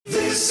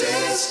This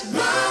is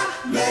my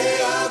mea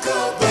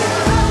culpa.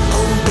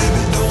 Oh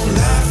baby, don't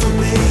laugh at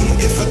me.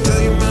 If I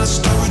tell you my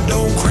story,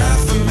 don't cry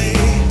for me.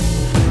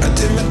 I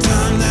did my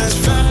time, that's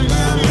fine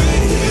by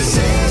me. This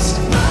is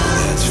my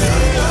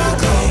mea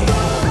culpa.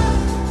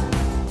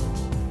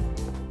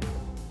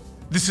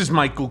 This is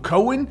Michael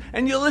Cohen,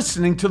 and you're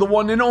listening to the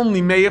one and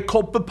only Mea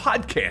Culpa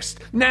podcast,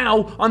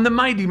 now on the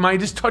Mighty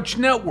Midas Touch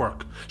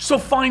Network. So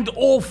find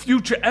all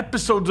future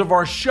episodes of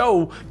our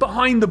show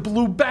behind the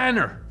blue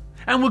banner.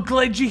 And we're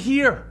glad you're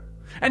here.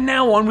 And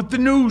now on with the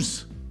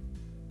news.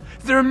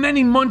 There are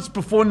many months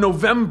before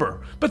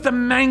November, but the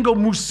mango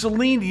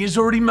Mussolini is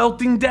already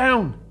melting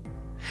down.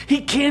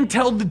 He can't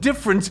tell the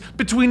difference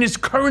between his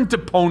current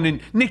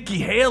opponent, Nikki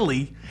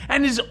Haley,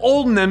 and his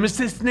old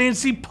nemesis,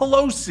 Nancy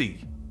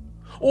Pelosi.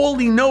 All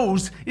he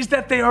knows is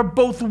that they are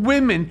both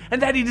women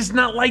and that he does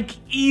not like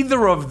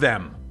either of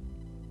them.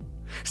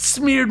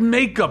 Smeared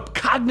makeup,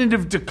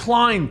 cognitive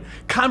decline,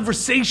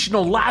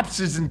 conversational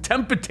lapses, and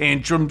temper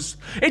tantrums.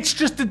 It's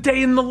just a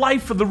day in the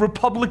life of the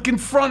Republican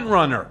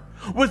frontrunner.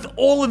 With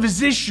all of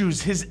his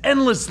issues, his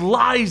endless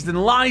lies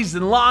and lies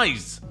and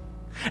lies,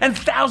 and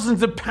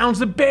thousands of pounds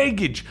of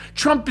baggage,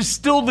 Trump is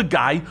still the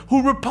guy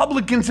who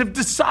Republicans have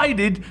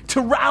decided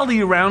to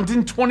rally around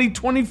in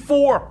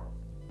 2024.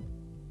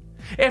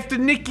 After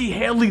Nikki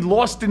Haley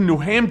lost in New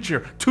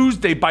Hampshire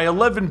Tuesday by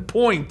 11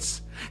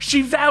 points,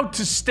 she vowed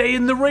to stay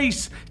in the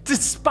race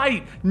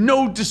despite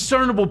no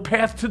discernible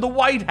path to the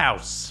White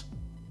House.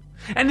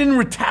 And in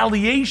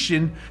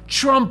retaliation,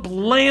 Trump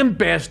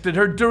lambasted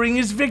her during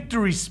his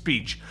victory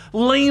speech,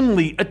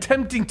 lamely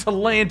attempting to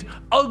land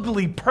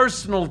ugly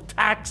personal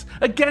attacks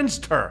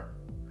against her,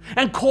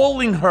 and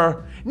calling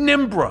her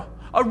Nimbra,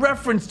 a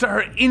reference to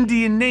her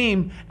Indian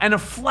name and a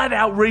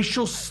flat-out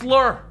racial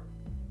slur.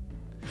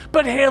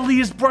 But Haley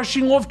is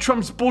brushing off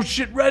Trump's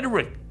bullshit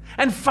rhetoric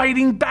and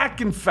fighting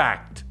back, in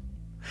fact.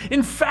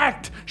 In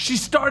fact,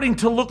 she's starting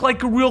to look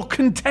like a real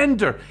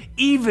contender,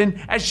 even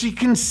as she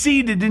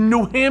conceded in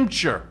New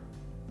Hampshire.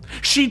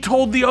 She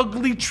told the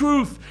ugly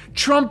truth.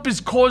 Trump has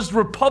caused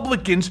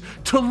Republicans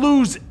to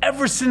lose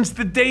ever since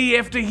the day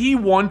after he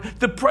won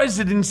the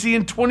presidency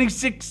in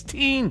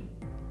 2016.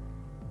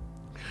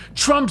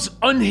 Trump's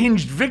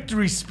unhinged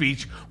victory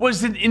speech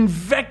was an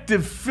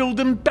invective-filled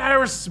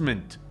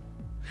embarrassment.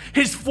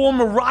 His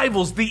former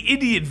rivals, the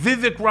idiot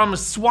Vivek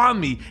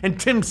Ramaswamy and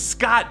Tim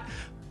Scott,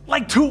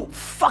 like two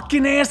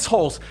fucking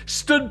assholes,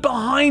 stood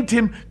behind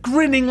him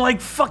grinning like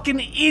fucking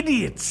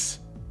idiots.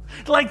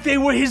 Like they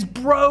were his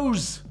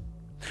bros.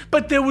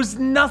 But there was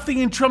nothing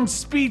in Trump's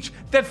speech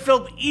that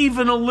felt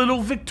even a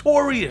little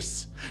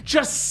victorious.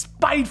 Just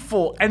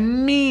spiteful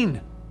and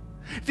mean.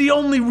 The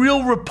only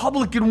real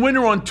Republican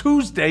winner on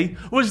Tuesday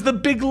was the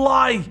big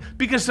lie,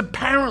 because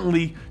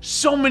apparently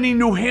so many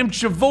New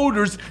Hampshire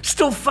voters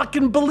still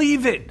fucking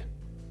believe it.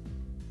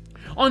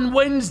 On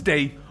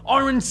Wednesday,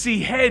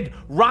 RNC head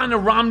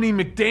Ronna Romney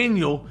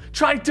McDaniel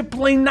tried to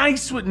play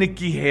nice with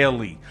Nikki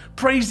Haley,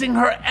 praising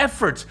her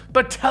efforts,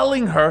 but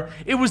telling her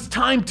it was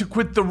time to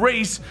quit the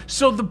race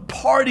so the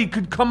party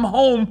could come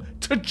home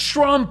to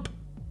Trump.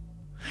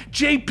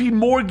 J.P.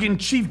 Morgan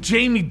Chief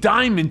Jamie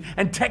Dimon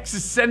and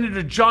Texas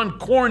Senator John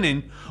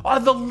Cornyn are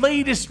the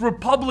latest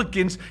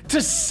Republicans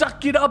to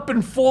suck it up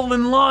and fall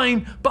in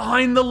line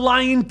behind the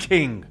Lion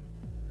King.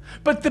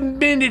 But the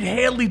minute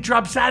Haley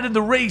drops out of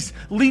the race,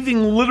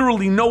 leaving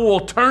literally no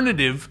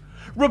alternative,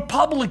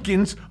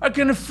 Republicans are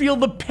going to feel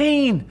the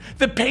pain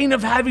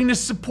of having to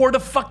support a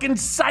fucking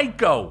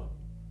psycho.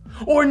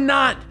 Or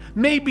not.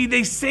 Maybe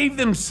they save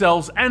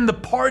themselves and the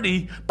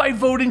party by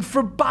voting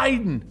for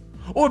Biden,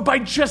 or by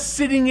just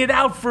sitting it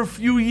out for a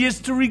few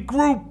years to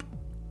regroup.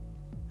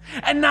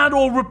 And not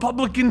all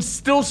Republicans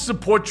still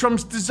support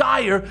Trump's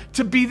desire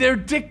to be their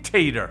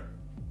dictator.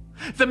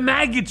 The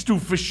maggots do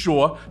for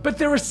sure, but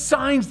there are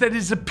signs that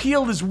his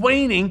appeal is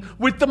waning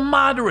with the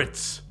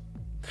moderates.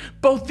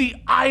 Both the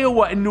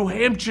Iowa and New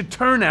Hampshire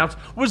turnout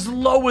was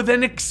lower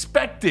than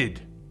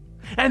expected.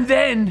 And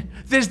then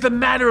there's the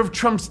matter of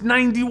Trump's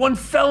 91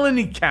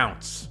 felony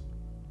counts.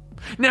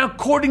 Now,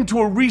 according to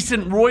a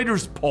recent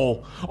Reuters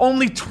poll,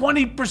 only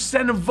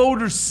 20% of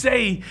voters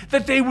say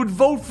that they would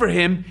vote for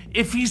him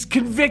if he's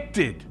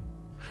convicted.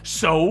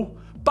 So,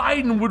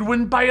 Biden would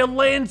win by a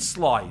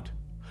landslide,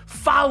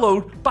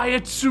 followed by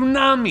a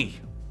tsunami.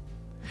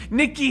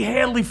 Nikki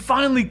Haley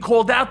finally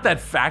called out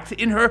that fact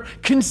in her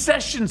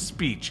concession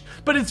speech,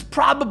 but it's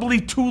probably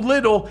too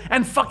little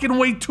and fucking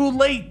way too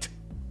late.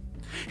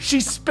 She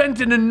spent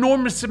an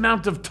enormous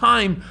amount of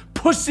time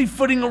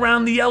pussyfooting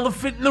around the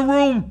elephant in the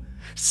room,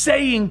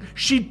 saying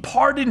she'd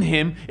pardon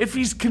him if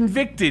he's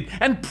convicted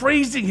and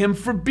praising him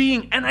for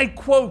being, and I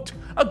quote,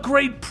 a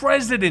great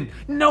president.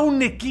 No,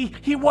 Nikki,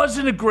 he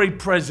wasn't a great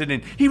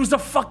president. He was a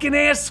fucking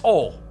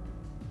asshole.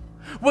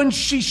 When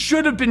she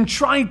should have been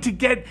trying to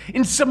get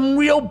in some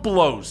real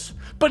blows.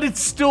 But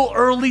it's still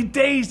early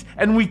days,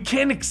 and we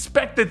can't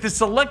expect that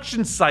this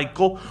election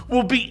cycle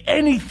will be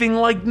anything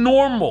like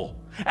normal.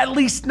 At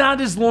least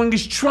not as long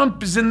as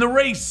Trump is in the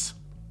race.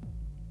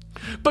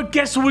 But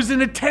guess who was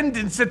in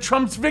attendance at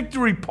Trump's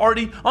victory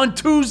party on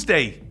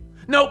Tuesday?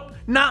 Nope,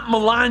 not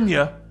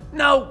Melania.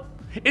 No,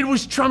 it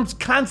was Trump's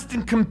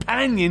constant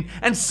companion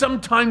and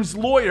sometimes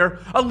lawyer,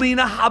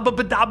 Alina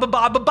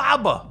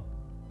Habba.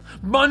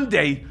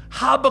 Monday,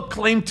 Habba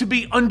claimed to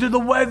be under the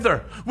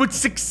weather, which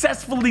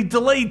successfully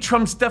delayed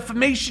Trump's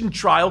defamation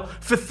trial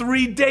for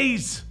 3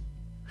 days.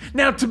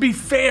 Now, to be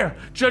fair,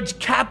 Judge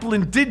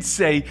Kaplan did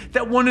say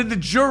that one of the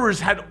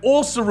jurors had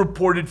also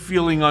reported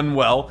feeling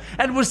unwell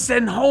and was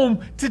sent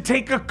home to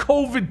take a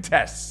COVID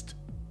test.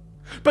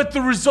 But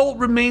the result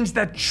remains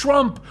that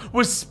Trump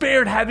was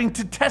spared having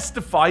to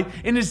testify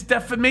in his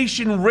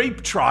defamation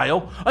rape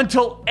trial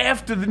until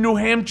after the New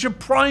Hampshire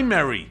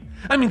primary.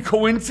 I mean,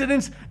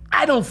 coincidence?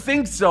 I don't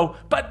think so,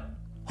 but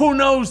who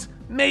knows?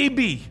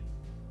 Maybe.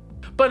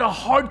 But a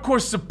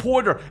hardcore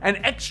supporter and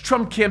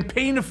ex-Trump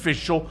campaign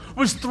official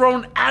was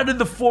thrown out of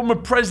the former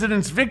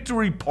president's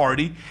victory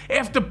party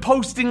after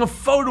posting a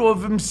photo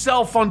of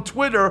himself on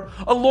Twitter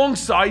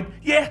alongside,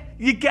 yeah,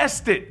 you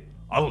guessed it,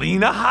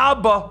 Alina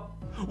Habba,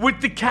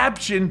 with the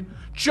caption,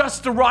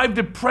 "Just arrived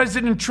at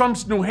President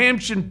Trump's New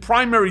Hampshire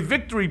primary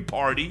victory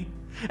party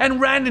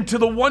and ran into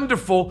the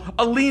wonderful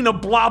Alina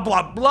blah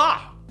blah blah."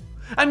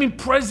 I mean,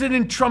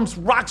 President Trump's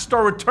rock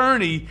star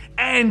attorney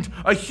and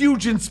a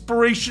huge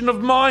inspiration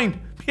of mine.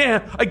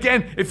 Yeah,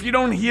 again, if you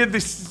don't hear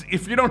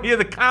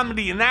the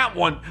comedy in that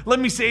one, let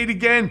me say it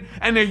again,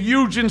 and a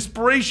huge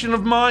inspiration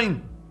of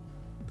mine.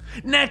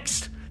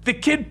 Next, the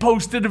kid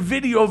posted a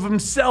video of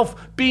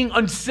himself being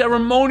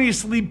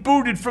unceremoniously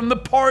booted from the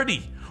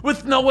party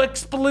with no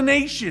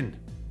explanation.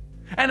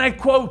 And I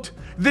quote,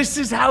 "This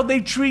is how they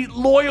treat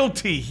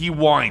loyalty," he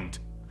whined.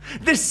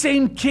 This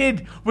same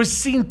kid was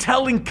seen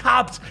telling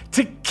cops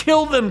to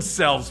kill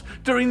themselves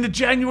during the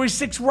January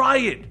 6th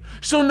riot.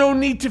 So no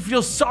need to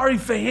feel sorry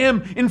for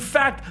him. In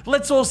fact,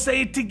 let's all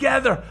say it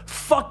together.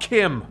 Fuck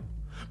him.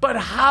 But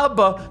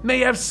Habba may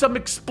have some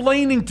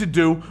explaining to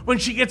do when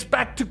she gets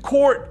back to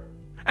court.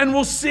 And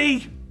we'll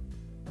see.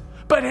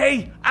 But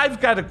hey, I've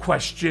got a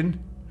question.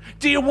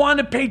 Do you want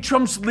to pay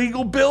Trump's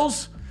legal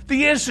bills?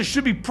 The answer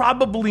should be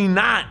probably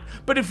not.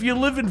 But if you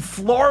live in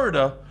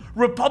Florida,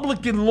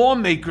 Republican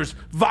lawmakers,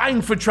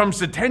 vying for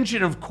Trump's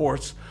attention, of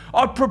course,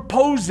 are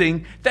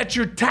proposing that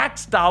your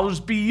tax dollars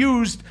be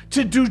used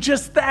to do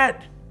just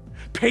that.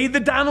 Pay the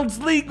Donald's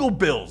legal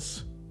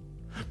bills.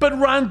 But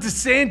Ron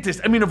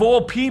DeSantis, of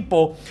all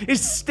people,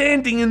 is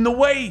standing in the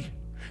way,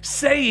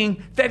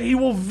 saying that he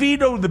will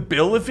veto the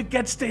bill if it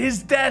gets to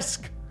his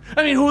desk.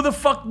 Who the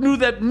fuck knew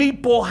that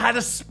Meatball had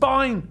a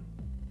spine?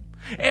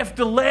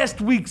 After last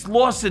week's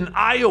loss in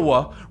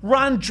Iowa,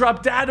 Ron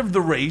dropped out of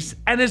the race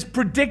and, as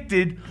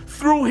predicted,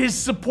 threw his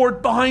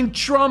support behind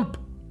Trump.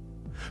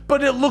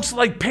 But it looks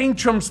like paying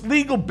Trump's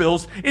legal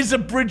bills is a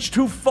bridge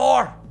too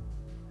far.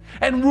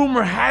 And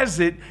rumor has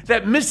it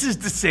that Mrs.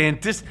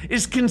 DeSantis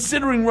is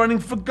considering running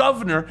for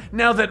governor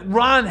now that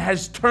Ron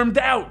has termed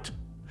out.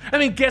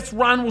 Guess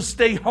Ron will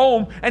stay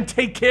home and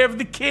take care of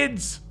the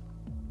kids.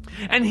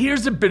 And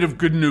here's a bit of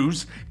good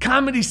news.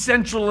 Comedy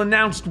Central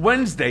announced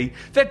Wednesday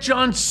that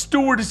Jon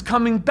Stewart is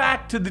coming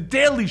back to The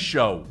Daily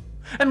Show.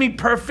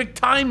 Perfect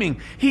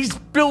timing. He's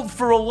built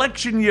for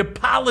election year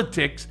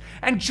politics,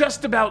 and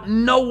just about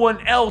no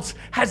one else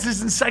has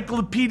his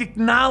encyclopedic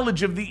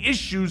knowledge of the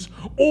issues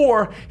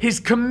or his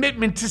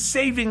commitment to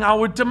saving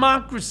our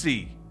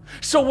democracy.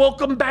 So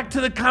welcome back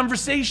to the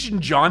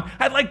conversation, John.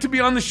 I'd like to be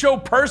on the show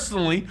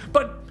personally,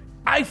 but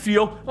I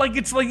feel like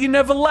it's like you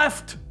never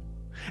left.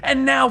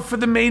 And now for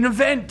the main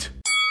event.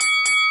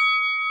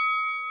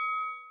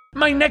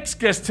 My next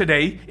guest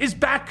today is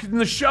back in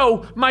the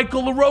show,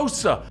 Michael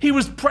LaRosa. He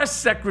was press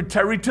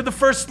secretary to the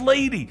First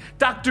Lady,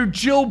 Dr.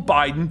 Jill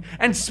Biden,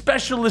 and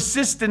special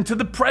assistant to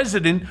the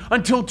president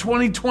until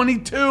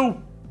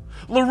 2022.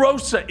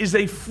 LaRosa is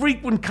a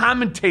frequent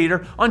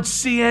commentator on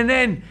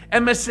CNN,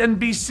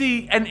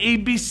 MSNBC, and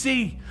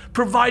ABC,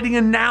 providing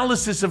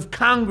analysis of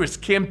Congress,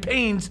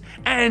 campaigns,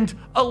 and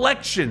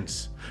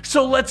elections.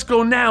 So let's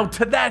go now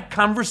to that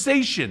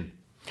conversation.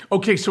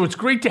 Okay, so it's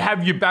great to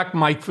have you back,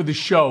 Mike, for the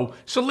show.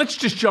 So let's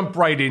just jump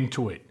right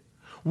into it.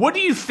 What do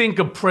you think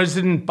of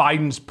President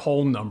Biden's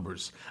poll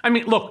numbers?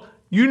 Look,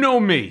 you know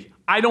me.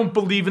 I don't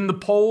believe in the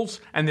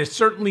polls, and they're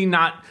certainly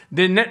not,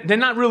 they're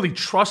not really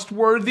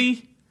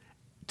trustworthy.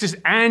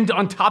 And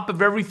on top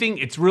of everything,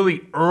 it's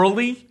really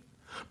early.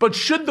 But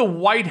should the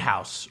White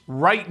House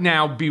right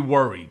now be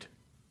worried?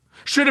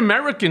 Should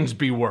Americans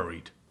be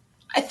worried?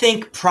 I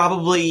think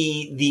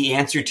probably the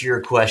answer to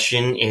your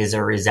question is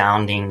a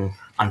resounding,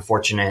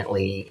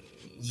 unfortunately,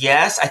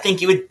 yes. I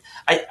think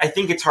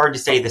it's hard to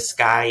say the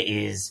sky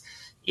is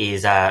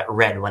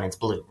red when it's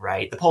blue,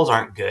 right? The polls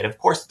aren't good. Of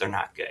course they're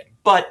not good.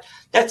 But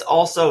that's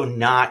also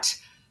not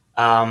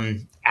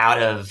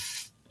out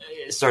of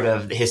sort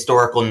of the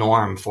historical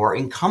norm for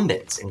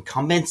incumbents.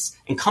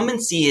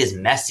 Incumbency is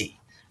messy,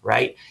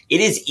 right?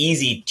 It is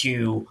easy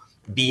to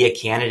be a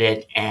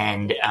candidate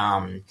and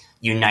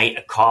unite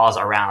a cause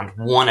around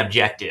one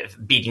objective,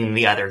 beating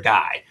the other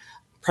guy.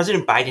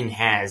 President Biden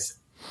has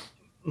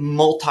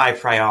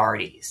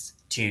multi-priorities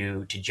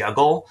to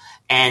juggle,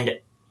 and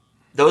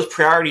those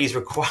priorities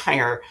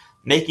require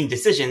making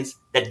decisions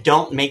that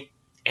don't make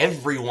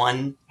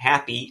everyone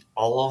happy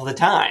all of the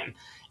time.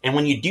 And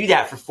when you do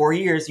that for 4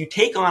 years, you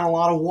take on a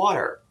lot of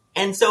water.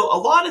 And so a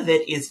lot of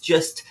it is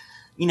just,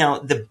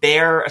 the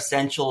bare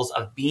essentials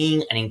of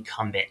being an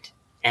incumbent.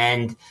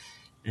 And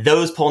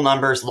those poll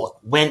numbers, look,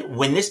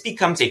 when this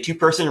becomes a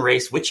two-person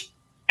race, which,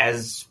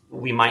 as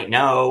we might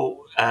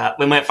know,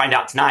 we might find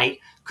out tonight,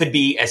 could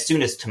be as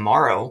soon as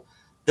tomorrow,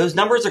 those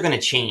numbers are going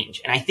to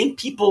change. And I think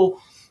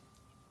people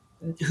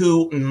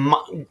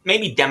who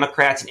maybe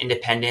Democrats and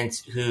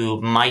independents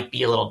who might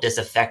be a little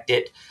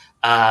disaffected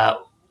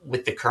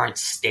with the current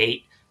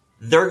state,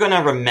 they're going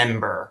to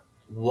remember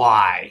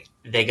why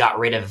they got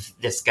rid of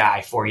this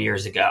guy 4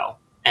 years ago,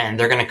 and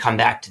they're going to come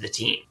back to the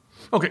team.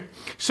 Okay,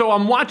 so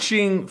I'm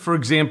watching, for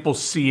example,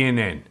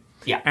 CNN.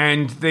 Yeah.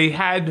 And they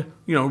had,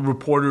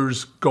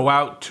 reporters go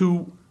out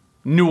to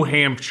New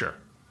Hampshire.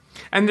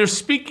 And they're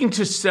speaking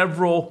to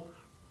several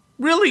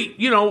really,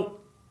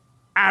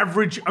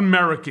 average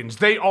Americans.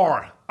 They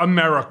are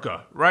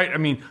America, right? I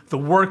mean, the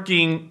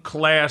working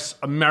class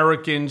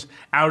Americans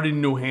out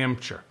in New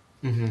Hampshire.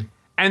 Mm-hmm.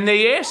 And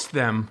they asked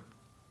them,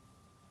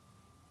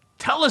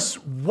 tell us,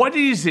 what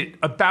is it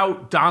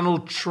about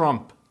Donald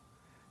Trump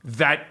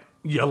that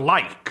you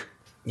like?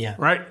 Yeah.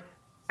 Right?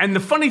 And the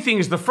funny thing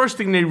is, the first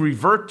thing they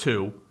revert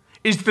to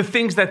is the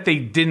things that they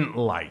didn't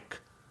like.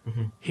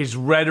 Mm-hmm. His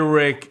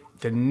rhetoric,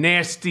 the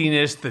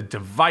nastiness, the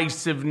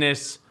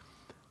divisiveness.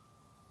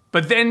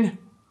 But then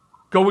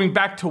going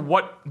back to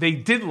what they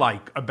did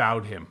like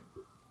about him,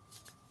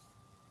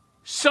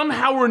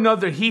 somehow or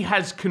another, he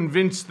has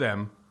convinced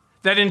them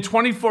that in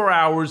 24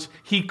 hours,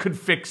 he could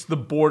fix the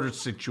border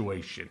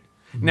situation.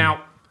 Mm-hmm.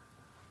 Now,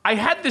 I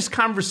had this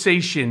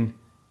conversation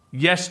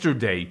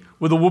yesterday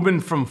with a woman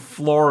from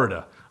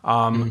Florida,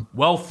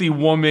 wealthy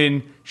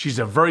woman. She's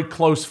a very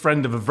close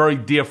friend of a very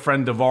dear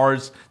friend of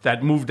ours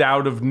that moved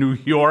out of New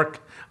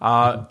York,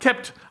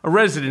 kept a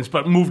residence,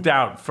 but moved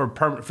out for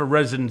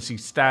residency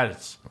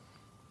status.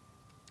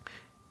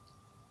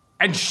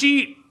 And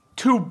she,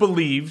 too,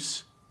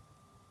 believes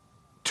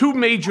two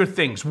major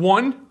things.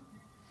 One,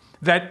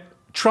 that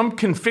Trump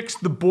can fix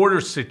the border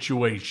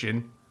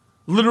situation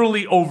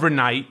literally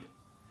overnight,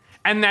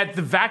 and that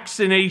the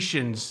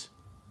vaccinations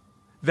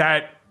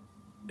that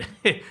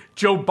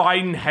Joe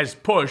Biden has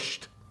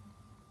pushed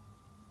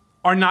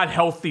are not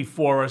healthy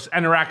for us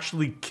and are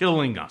actually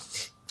killing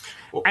us.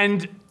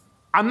 And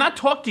I'm not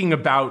talking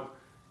about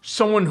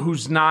someone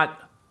who's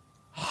not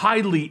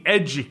highly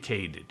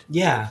educated.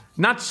 Yeah.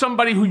 Not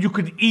somebody who you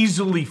could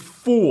easily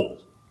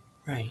fool.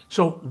 Right.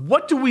 So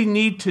what do we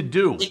need to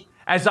do,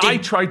 as I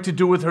tried to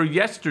do with her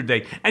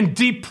yesterday, and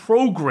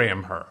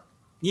deprogram her?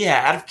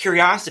 Yeah, out of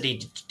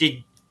curiosity,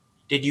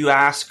 did you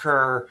ask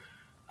her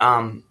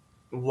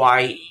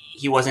why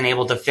he wasn't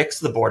able to fix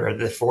the border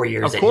the 4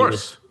 years? Of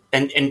course.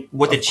 And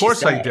what did she say? Of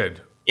course I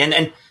did.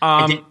 And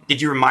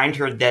did you remind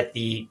her that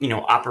the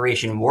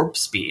Operation Warp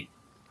Speed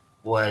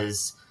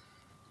was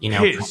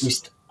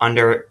produced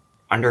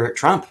under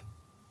Trump?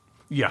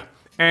 Yeah.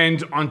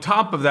 And on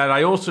top of that,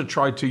 I also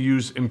tried to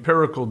use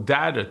empirical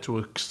data to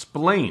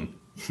explain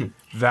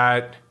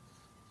that,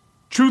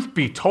 truth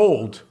be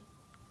told,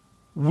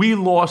 we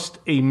lost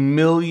 1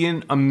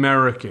 million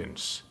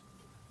Americans.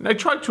 And I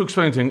tried to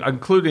explain things,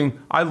 including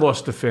I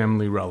lost a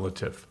family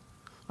relative,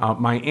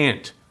 my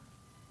aunt.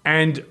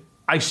 And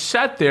I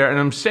sat there and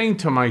I'm saying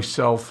to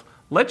myself,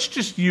 let's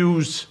just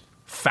use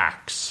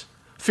facts.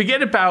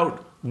 Forget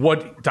about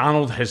what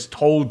Donald has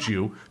told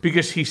you,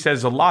 because he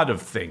says a lot of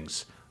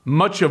things,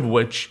 much of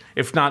which,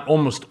 if not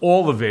almost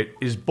all of it,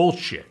 is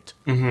bullshit.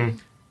 Mm-hmm.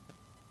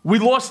 We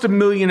lost 1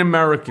 million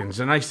Americans.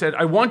 And I said,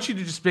 I want you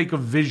to just make a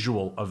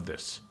visual of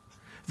this,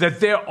 that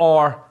there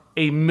are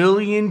 1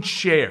 million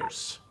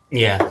chairs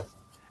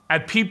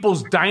at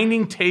people's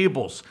dining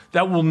tables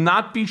that will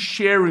not be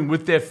sharing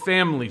with their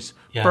families,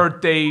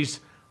 birthdays,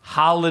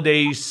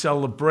 holidays,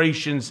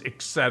 celebrations,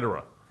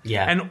 etc.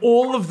 Yeah. And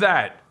all of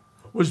that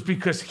was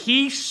because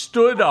he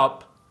stood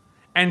up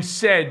and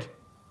said,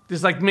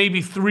 there's like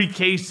maybe 3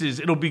 cases,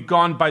 it'll be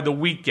gone by the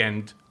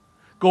weekend,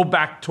 go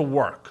back to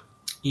work.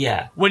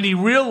 Yeah. When he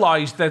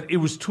realized that it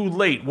was too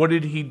late, what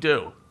did he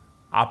do?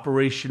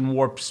 Operation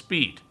Warp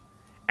Speed.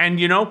 And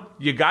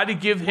you got to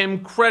give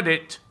him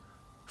credit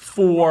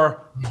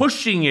for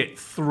pushing it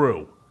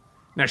through.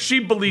 Now, she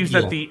believes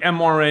that the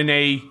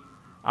mRNA,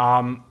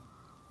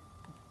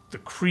 the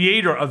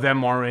creator of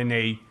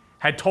mRNA,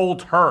 had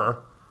told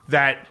her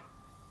that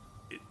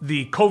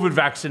the COVID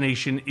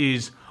vaccination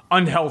is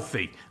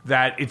unhealthy,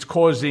 that it's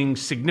causing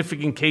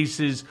significant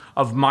cases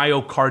of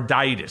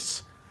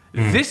myocarditis.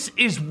 This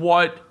is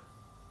what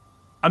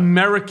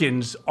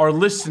Americans are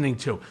listening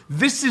to.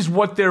 This is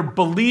what they're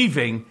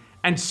believing.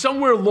 And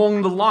somewhere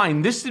along the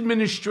line, this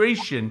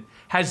administration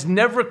has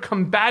never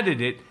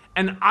combated it.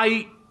 And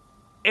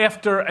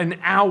after an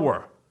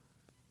hour,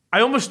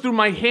 I almost threw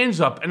my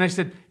hands up and I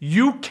said,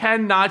 you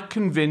cannot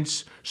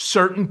convince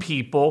certain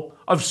people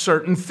of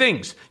certain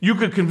things. You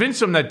could convince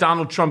them that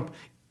Donald Trump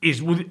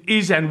is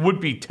and would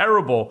be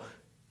terrible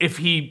if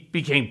he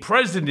became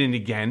president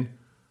again,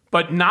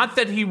 but not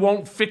that he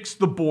won't fix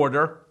the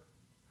border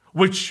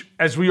which,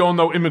 as we all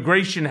know,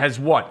 immigration has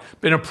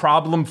been a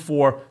problem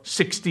for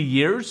 60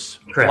 years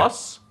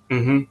plus?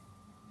 Mm-hmm.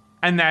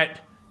 And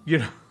that,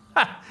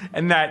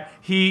 and that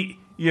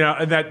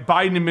and that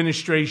Biden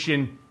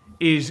administration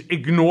is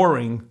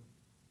ignoring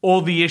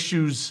all the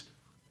issues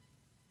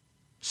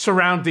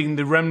surrounding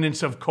the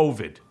remnants of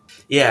COVID.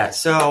 Yeah,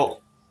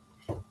 so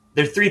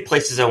there are three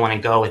places I want to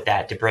go with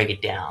that to break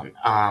it down.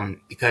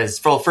 Because,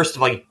 first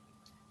of all,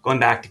 going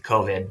back to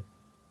COVID,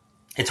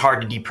 it's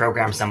hard to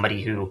deprogram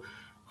somebody who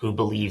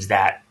believes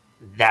that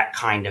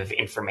kind of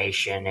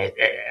information.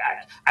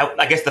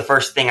 I guess the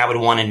first thing I would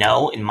want to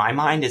know in my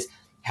mind is,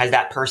 has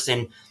that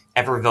person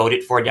ever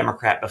voted for a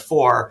Democrat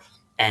before?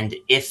 And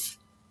if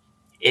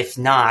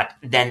not,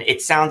 then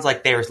it sounds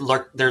like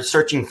they're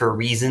searching for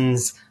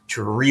reasons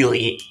to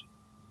really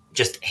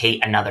just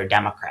hate another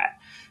Democrat.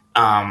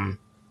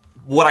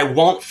 What I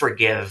won't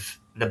forgive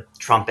the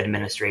Trump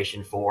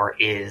administration for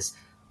is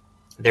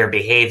their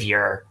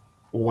behavior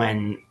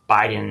when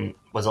Biden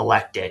was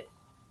elected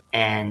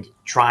and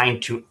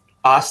trying to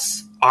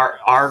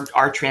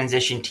our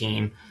transition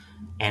team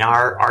and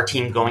our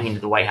team going into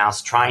the White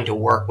House, trying to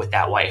work with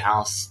that White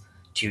House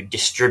to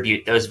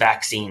distribute those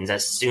vaccines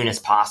as soon as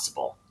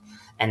possible.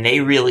 And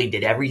they really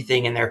did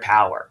everything in their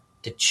power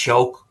to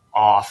choke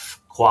off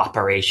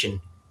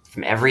cooperation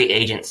from every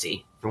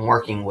agency from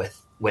working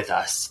with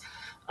us.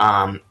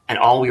 And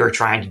all we were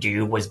trying to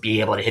do was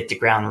be able to hit the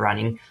ground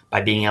running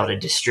by being able to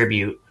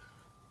distribute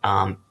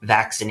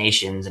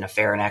vaccinations in a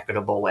fair and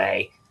equitable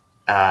way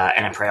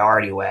and a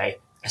priority way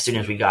as soon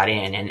as we got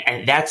in.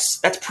 And that's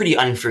pretty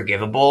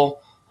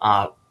unforgivable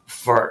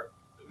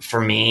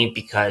for me,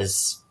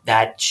 because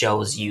that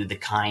shows you the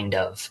kind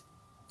of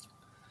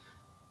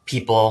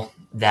people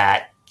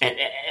that and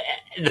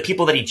the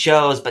people that he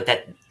chose, but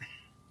that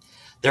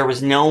there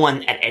was no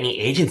one at any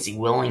agency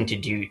willing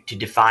to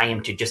defy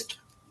him, to just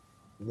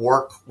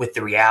work with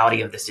the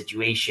reality of the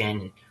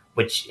situation,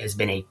 which has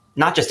been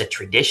not just a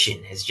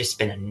tradition, has just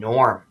been a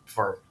norm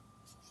for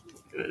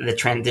the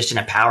transition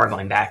of power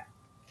going back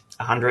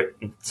 100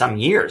 and some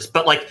years.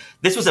 But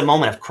this was a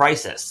moment of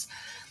crisis.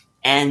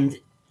 And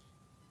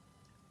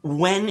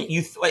when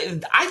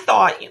I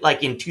thought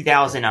in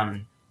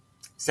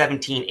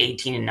 2017,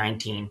 18, and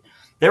 19,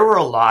 there were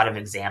a lot of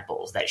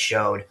examples that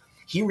showed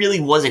he really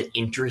wasn't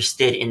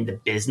interested in the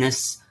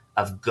business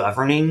of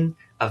governing,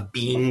 of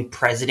being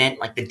president,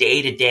 the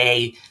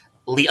day-to-day.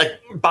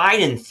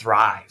 Biden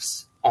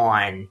thrives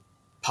on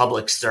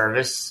public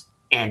service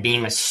and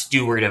being a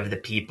steward of the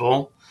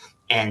people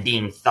and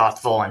being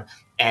thoughtful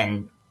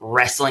and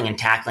wrestling and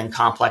tackling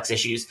complex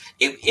issues.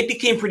 It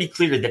became pretty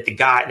clear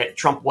that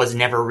Trump was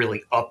never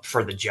really up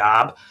for the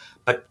job.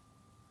 But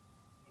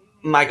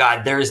my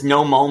God, there is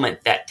no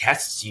moment that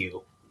tests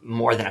you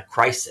more than a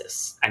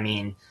crisis. I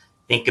mean,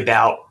 think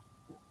about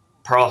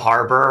Pearl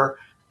Harbor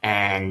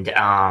and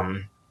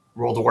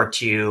World War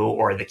II,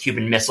 or the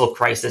Cuban Missile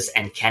Crisis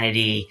and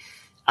Kennedy.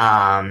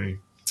 I'm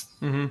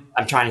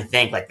trying to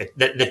think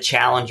the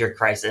Challenger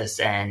crisis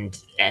and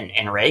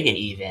Reagan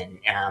even.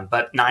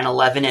 But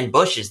 9/11 and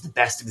Bush is the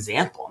best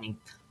example. I mean,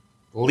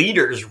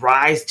 leaders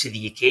rise to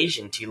the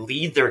occasion to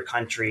lead their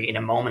country in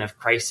a moment of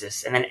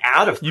crisis and then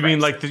out of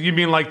crisis. You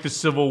mean like the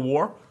Civil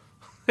War?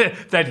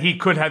 That he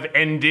could have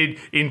ended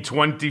in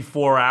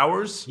 24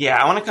 hours?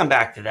 Yeah, I want to come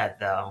back to that,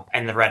 though,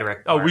 and the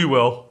rhetoric part. Oh, we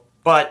will.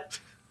 But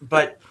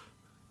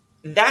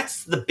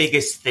that's the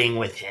biggest thing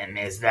with him,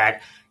 is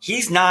that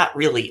he's not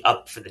really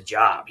up for the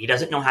job. He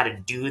doesn't know how to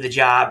do the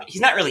job.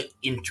 He's not really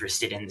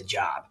interested in the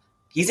job.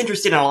 He's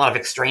interested in a lot of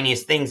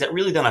extraneous things that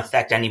really don't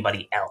affect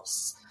anybody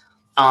else.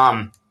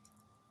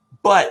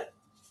 But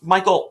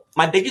Michael,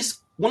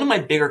 one of my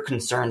bigger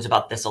concerns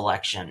about this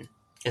election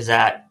is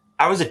that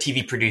I was a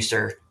TV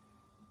producer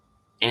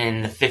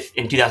in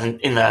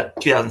the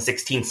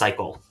 2016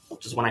 cycle,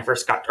 which is when I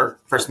first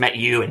met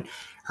you and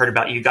heard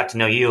about you, got to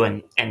know you,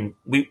 and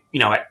we,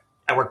 I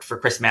worked for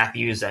Chris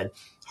Matthews at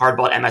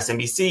Hardball at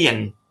MSNBC,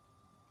 and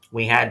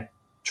we had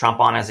Trump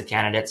on as a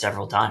candidate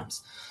several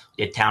times.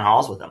 We did town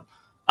halls with him.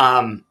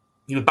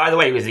 By the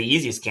way, he was the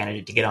easiest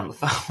candidate to get on the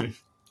phone,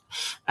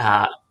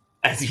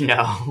 as you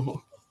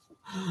know.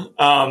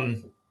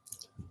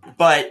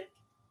 But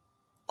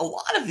a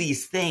lot of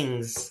these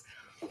things,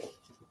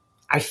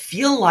 I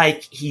feel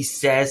like he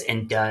says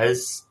and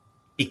does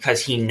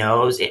because he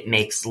knows it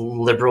makes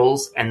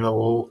liberals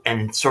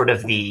and sort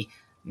of the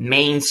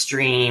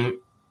mainstream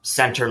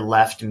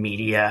center-left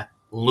media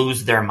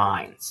lose their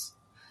minds.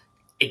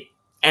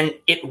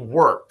 It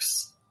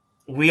works.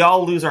 We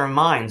all lose our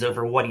minds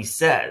over what he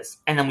says,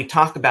 and then we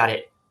talk about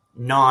it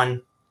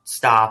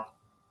non-stop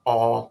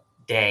all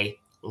day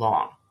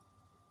long.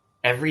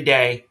 Every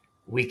day,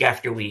 week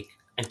after week,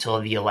 until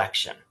the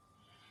election.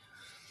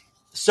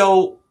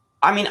 So,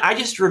 I mean, I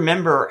just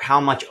remember how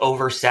much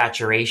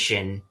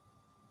oversaturation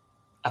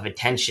of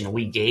attention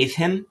we gave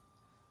him.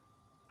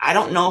 I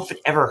don't know if it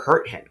ever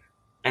hurt him.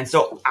 And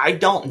so I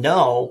don't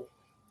know.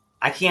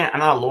 I'm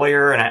not a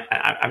lawyer, and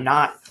I'm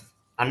not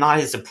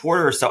his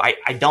supporter. So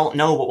I don't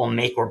know what will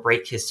make or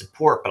break his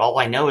support. But all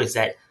I know is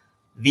that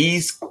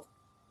these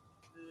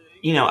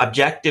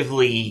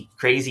objectively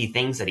crazy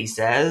things that he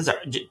says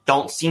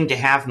don't seem to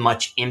have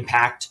much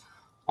impact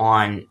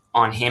on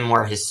him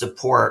or his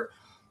support,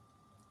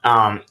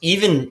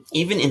 even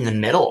in the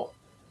middle,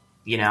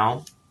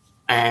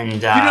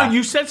 And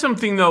you said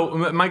something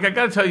though, Mike. I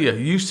got to tell you,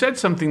 you said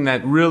something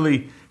that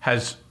really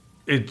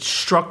it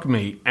struck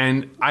me,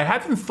 and I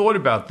haven't thought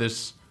about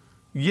this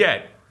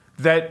yet.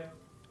 That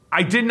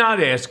I did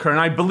not ask her, and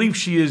I believe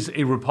she is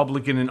a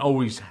Republican and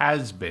always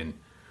has been.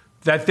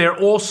 That they're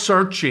all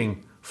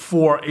searching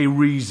for a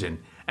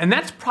reason. And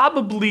that's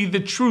probably the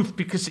truth,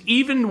 because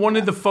even one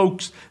of the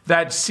folks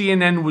that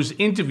CNN was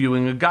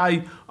interviewing, a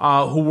guy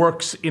who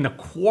works in a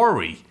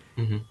quarry,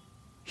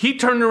 he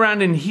turned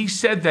around and he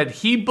said that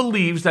he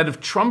believes that if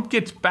Trump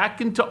gets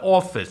back into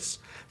office,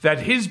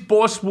 that his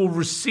boss will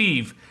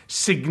receive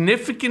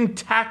significant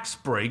tax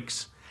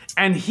breaks.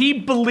 And he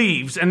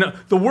believes, and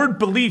the word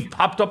believe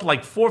popped up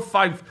like four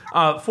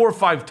or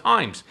five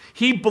times.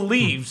 He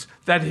believes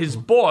that his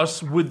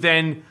boss would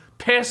then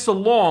pass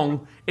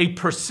along a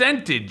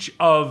percentage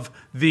of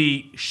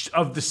the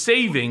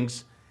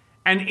savings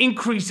and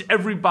increase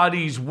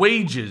everybody's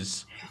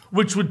wages,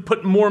 which would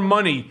put more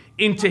money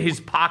into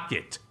his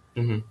pocket.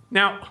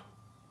 Now,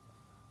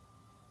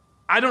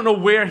 I don't know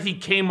where he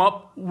came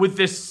up with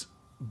this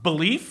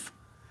belief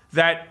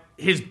that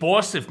his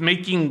boss, if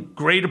making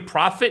greater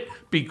profit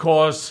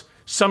because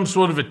some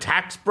sort of a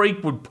tax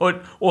break would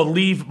put or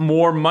leave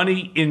more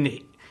money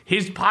in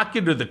his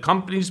pocket or the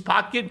company's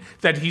pocket,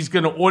 that he's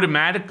going to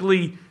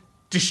automatically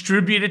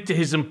distribute it to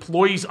his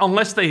employees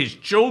unless they're his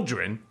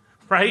children,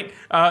 right?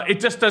 It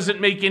just doesn't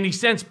make any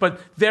sense,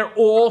 but they're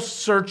all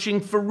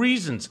searching for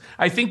reasons.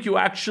 I think you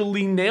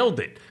actually nailed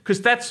it,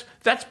 because that's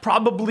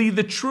probably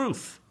the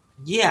truth.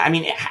 Yeah, I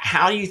mean,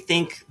 how do you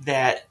think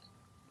that...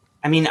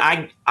 I mean,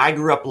 I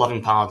grew up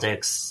loving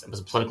politics. I was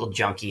a political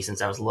junkie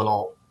since I was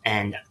little,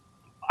 and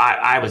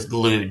I was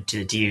glued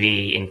to the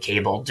TV and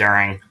cable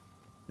during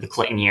the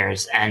Clinton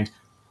years. And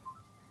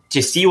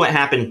to see what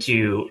happened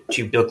to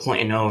Bill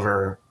Clinton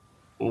over,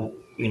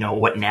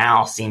 what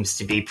now seems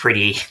to be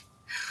pretty,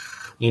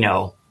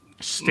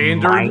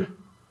 standard,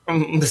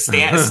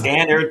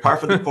 standard, par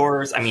for the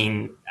course. I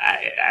mean,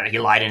 he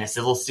lied in a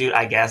civil suit,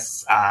 I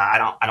guess.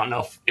 I don't know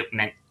if it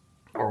meant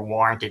or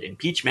warranted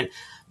impeachment,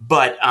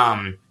 but.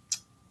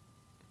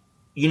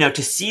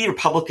 To see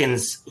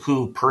Republicans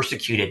who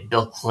persecuted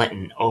Bill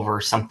Clinton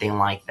over something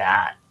like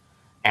that,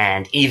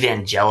 and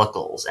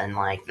evangelicals and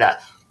like the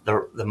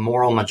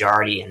moral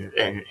majority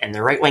and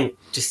the right wing,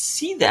 to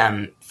see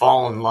them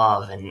fall in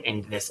love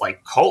and this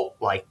like cult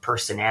like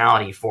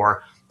personality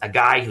for a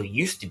guy who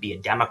used to be a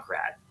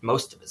Democrat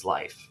most of his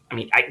life. I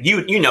mean,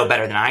 you know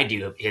better than I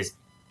do of his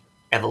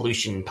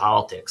evolution in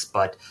politics,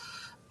 but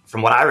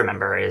from what I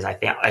remember is I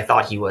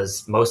thought he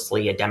was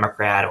mostly a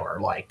Democrat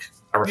or like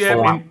a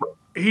reform.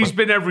 Yeah, he's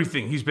been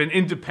everything. He's been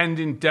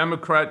independent,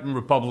 Democrat, and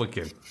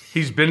Republican.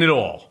 He's been it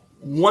all.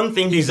 One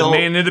thing he's a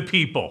man of the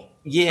people.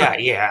 Yeah,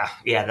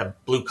 the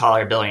blue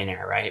collar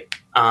billionaire, right?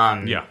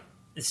 Yeah.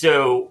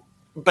 So,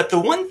 but the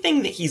one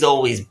thing that he's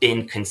always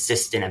been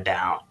consistent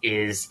about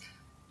is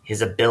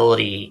his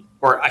ability,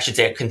 or I should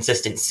say, a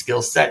consistent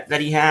skill set that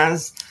he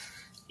has.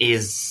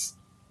 Is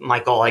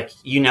Michael, like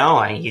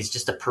he's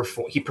just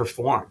he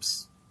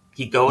performs.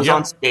 He goes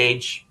on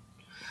stage.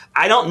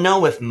 I don't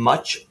know if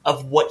much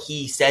of what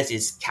he says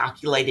is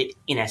calculated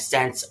in a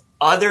sense,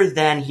 other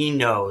than he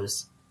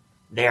knows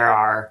there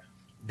are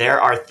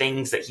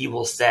things that he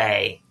will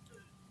say.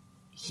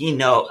 He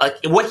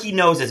what he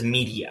knows is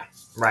media,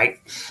 right?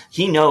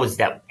 He knows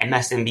that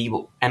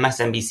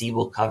MSNBC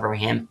will cover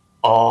him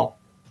all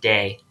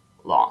day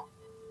long.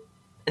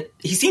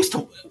 He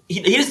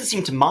doesn't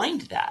seem to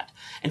mind that.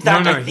 In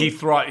fact, he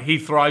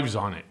thrives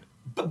on it.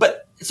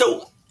 But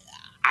so.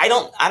 I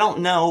don't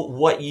know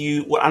what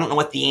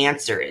the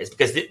answer is,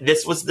 because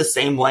this was the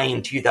same way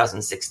in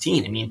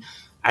 2016. I mean,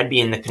 I'd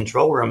be in the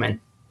control room and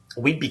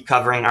we'd be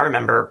covering. I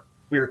remember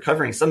we were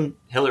covering some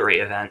Hillary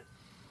event.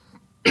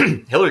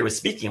 Hillary was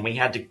speaking, and we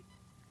had to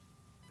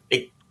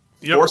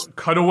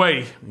cut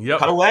away.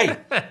 Cut away.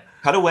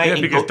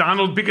 Yeah, because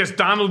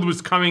Donald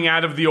was coming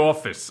out of the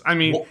office. I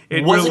mean,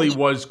 it really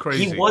was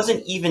crazy. He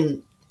wasn't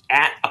even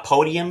at a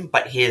podium,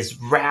 but his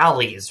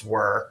rallies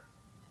were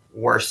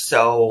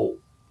so.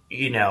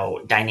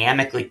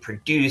 Dynamically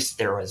produced.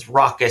 There was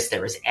ruckus,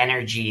 there was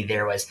energy,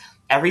 there was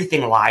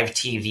everything live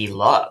TV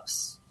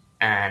loves.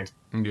 And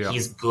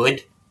he's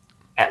good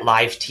at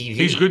live TV.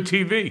 He's good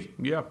TV.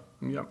 Yeah.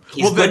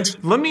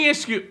 Let me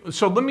ask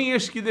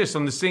you this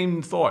on the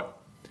same thought.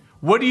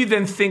 What do you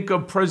then think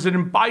of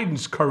President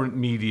Biden's current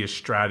media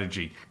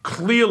strategy?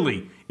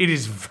 Clearly, it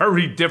is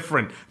very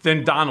different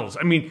than Donald's.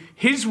 I mean,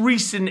 his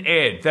recent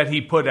ad that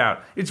he put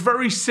out, it's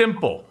very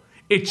simple.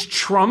 It's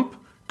Trump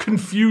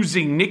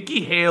confusing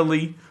Nikki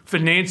Haley for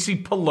Nancy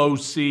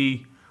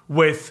Pelosi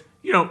with,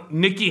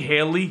 Nikki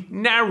Haley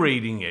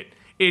narrating it.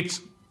 It's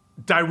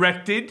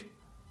directed,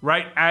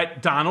 right,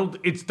 at Donald.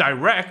 It's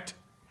direct,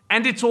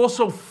 and it's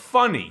also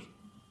funny.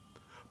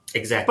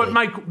 Exactly. But,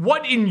 Mike,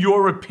 what, in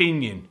your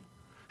opinion,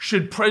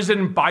 should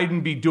President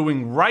Biden be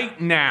doing right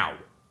now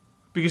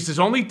because there's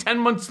only 10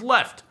 months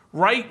left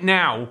right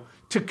now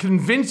to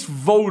convince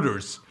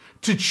voters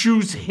to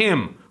choose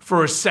him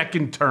for a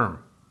second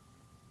term?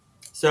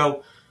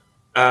 So,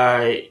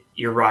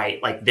 you're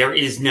right. Like, there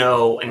is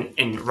no,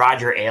 and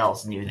Roger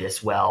Ailes knew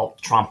this well.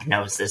 Trump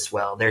knows this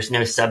well. There's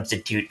no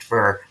substitute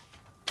for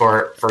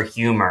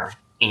humor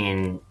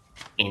in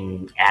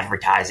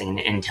advertising,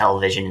 in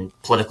television,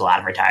 and political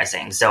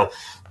advertising. So,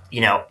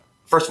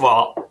 first of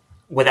all,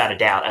 without a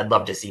doubt, I'd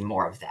love to see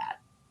more of that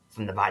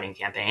from the Biden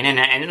campaign, and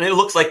it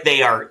looks like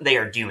they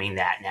are doing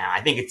that now.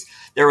 I think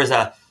there was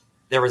a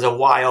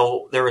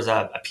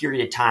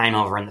period of time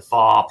over in the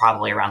fall,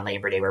 probably around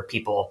Labor Day, where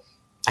people,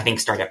 I think,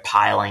 started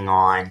piling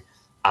on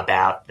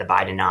about the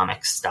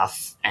Bidenomics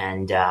stuff,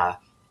 and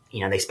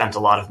they spent a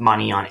lot of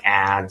money on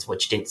ads,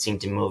 which didn't seem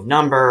to move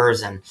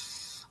numbers, and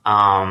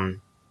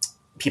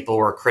people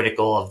were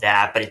critical of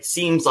that. But it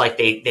seems like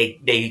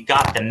they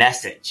got the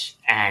message,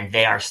 and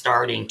they are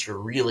starting to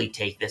really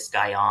take this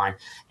guy on,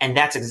 and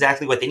that's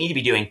exactly what they need to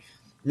be doing.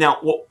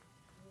 Now,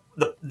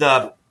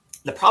 the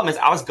problem is,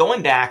 I was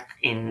going back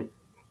in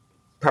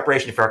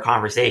preparation for our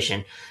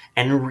conversation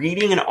and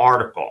reading an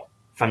article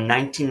from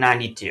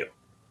 1992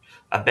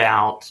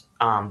 about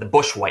the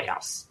Bush White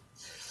House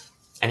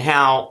and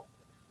how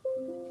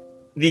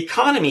the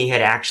economy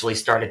had actually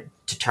started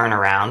to turn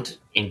around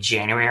in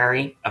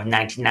January of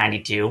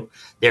 1992.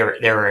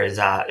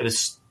 It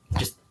was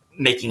just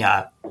making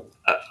a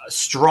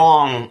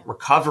strong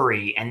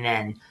recovery, and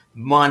then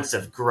months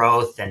of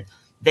growth, and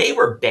they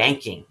were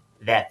banking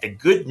that the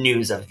good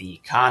news of the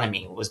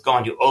economy was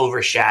going to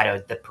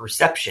overshadow the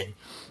perception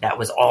that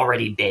was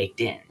already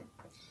baked in.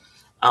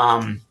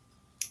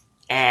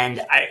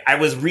 And I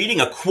was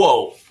reading a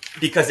quote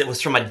because it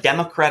was from a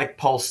Democratic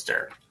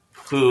pollster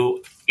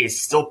who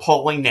is still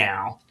polling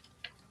now,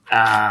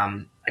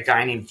 a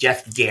guy named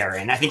Jeff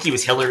Guerin. I think he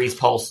was Hillary's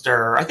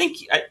pollster. I think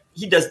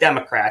he does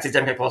Democrats. He's a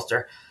Democratic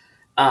pollster.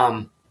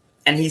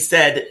 And he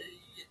said,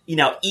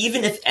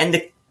 even if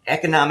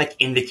economic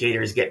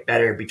indicators get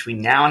better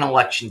between now and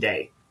Election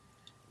Day,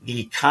 the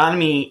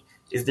economy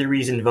is the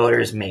reason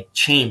voters make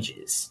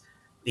changes.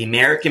 The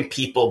American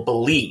people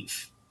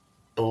believe,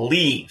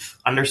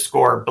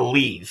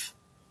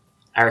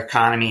 our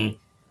economy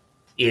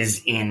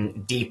is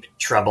in deep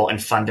trouble in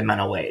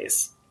fundamental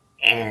ways.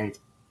 And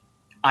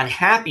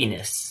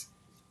unhappiness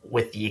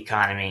with the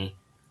economy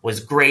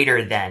was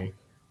greater than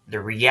the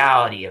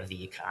reality of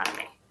the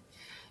economy.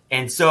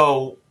 And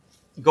so,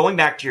 going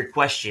back to your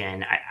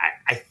question,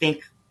 I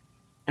think,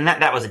 and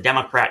that was a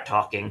Democrat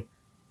talking,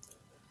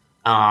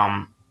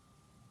 I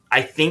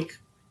think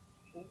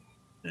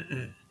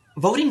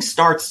voting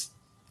starts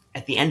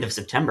at the end of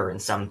September in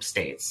some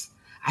states.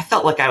 I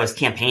felt like I was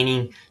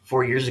campaigning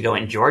 4 years ago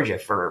in Georgia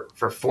for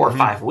 4 or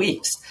 5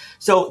 weeks.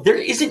 So there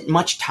isn't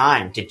much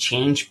time to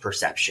change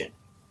perception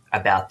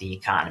about the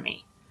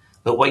economy.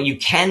 But what you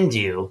can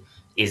do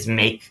is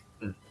make,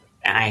 and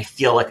I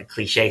feel like a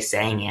cliche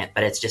saying it,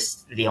 but it's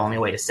just the only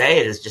way to say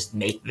it, is just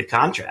make the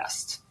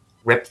contrast.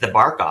 Rip the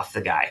bark off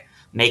the guy.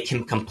 Make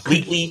him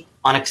completely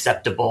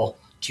unacceptable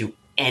to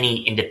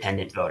any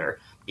independent voter,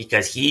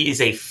 because he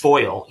is a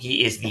foil.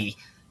 He is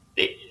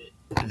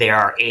there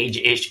are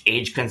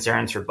age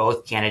concerns for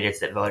both candidates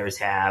that voters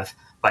have,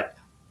 but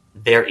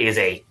there is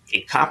a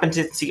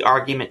competency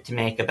argument to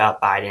make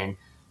about Biden.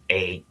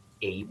 We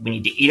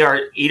need to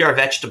eat our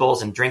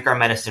vegetables and drink our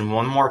medicine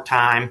one more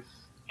time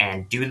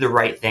and do the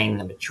right thing,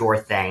 the mature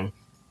thing,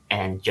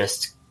 and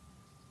just,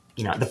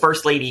 the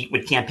first lady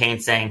would campaign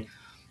saying,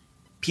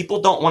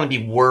 people don't want to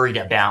be worried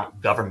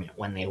about government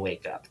when they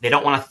wake up. They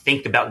don't want to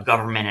think about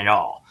government at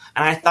all.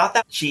 And I thought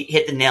that she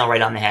hit the nail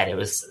right on the head. It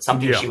was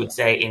something she would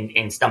say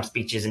in stump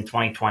speeches in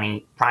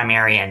 2020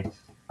 primary and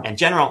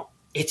general.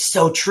 It's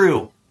so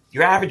true.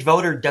 Your average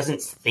voter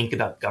doesn't think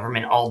about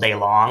government all day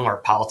long or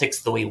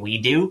politics the way we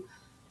do.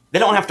 They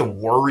don't have to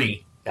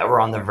worry that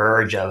we're on the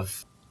verge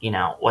of,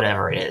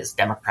 whatever it is,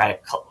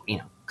 democratic,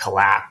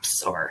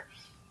 collapse or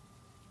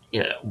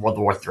World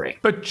War III.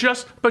 But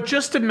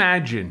just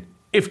imagine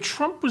if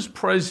Trump was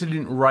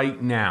president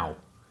right now,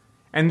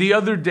 and the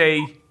other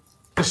day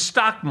the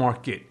stock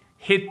market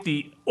hit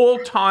the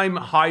all-time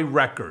high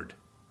record.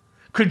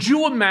 Could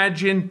you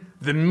imagine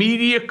the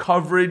media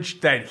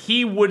coverage that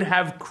he would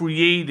have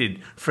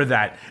created for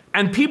that?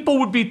 And people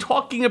would be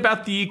talking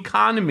about the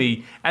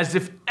economy as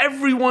if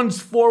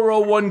everyone's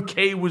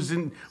 401k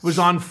was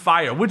on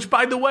fire, which,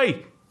 by the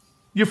way,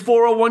 your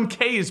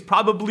 401k is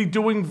probably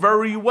doing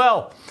very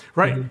well,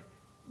 right? Mm-hmm.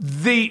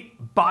 The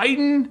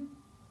Biden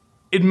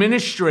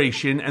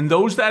administration and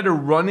those that are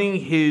running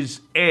his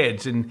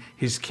ads and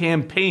his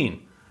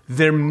campaign,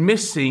 they're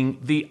missing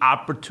the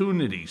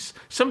opportunities.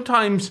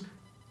 Sometimes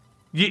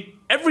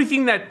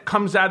everything that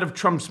comes out of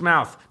Trump's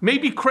mouth may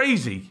be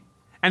crazy,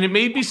 and it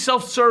may be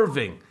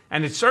self-serving,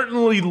 and it's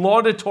certainly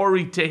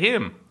laudatory to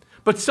him,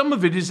 but some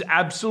of it is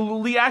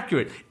absolutely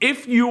accurate.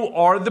 If you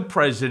are the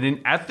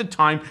president at the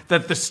time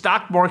that the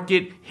stock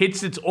market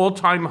hits its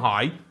all-time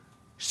high,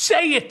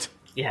 say it.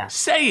 Yeah.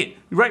 Say it.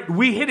 Right?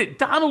 We hit it.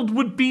 Donald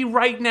would be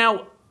right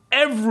now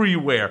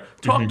everywhere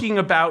talking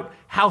about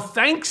how,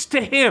 thanks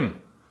to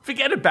him,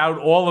 Forget about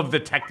all of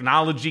the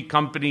technology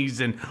companies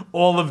and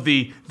all of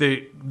the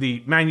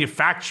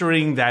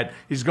manufacturing that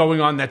is going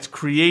on that's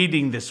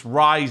creating this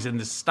rise in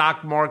the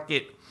stock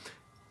market.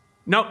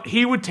 No,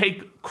 he would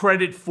take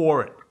credit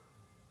for it.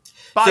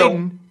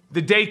 Biden,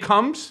 the day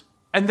comes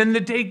and then the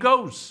day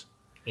goes.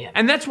 Yeah.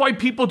 And that's why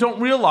people don't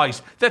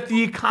realize that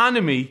the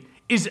economy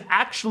is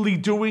actually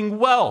doing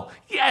well.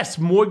 Yes,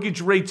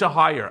 mortgage rates are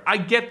higher. I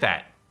get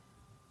that.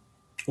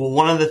 Well,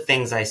 one of the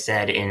things I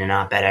said in an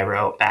op-ed I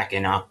wrote back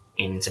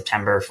in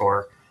September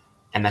for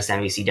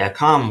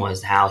MSNBC.com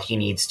was how they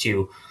need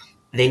to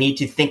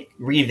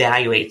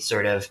reevaluate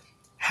sort of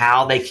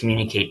how they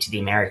communicate to the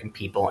American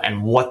people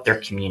and what they're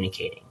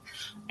communicating.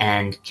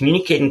 And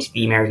communicating to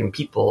the American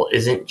people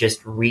isn't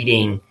just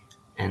reading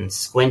and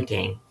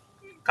squinting,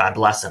 God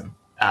bless them,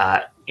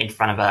 in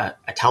front of a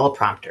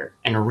teleprompter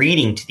and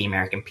reading to the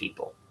American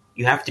people.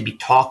 You have to be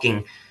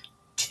talking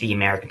to the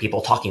American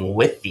people, talking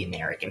with the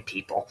American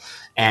people.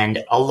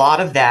 And a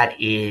lot of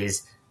that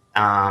is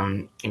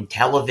in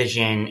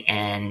television,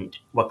 and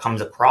what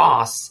comes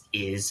across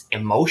is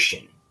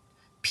emotion.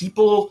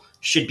 People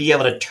should be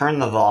able to turn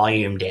the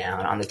volume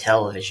down on the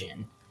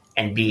television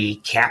and be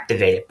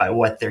captivated by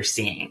what they're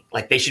seeing.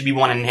 Like they should be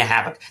wanting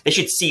to they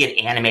should see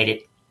an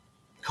animated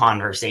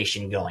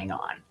conversation going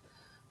on.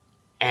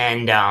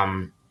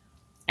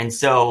 And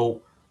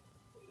so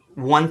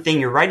one thing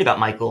you're right about,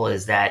 Michael,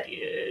 is that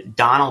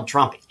Donald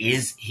Trump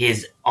is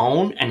his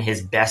own and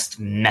his best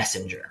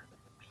messenger.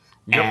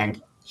 Yep.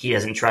 And he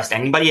doesn't trust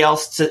anybody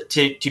else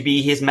to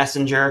be his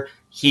messenger.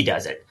 He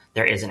does it.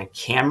 There isn't a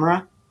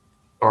camera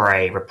or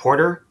a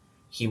reporter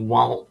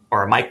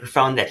or a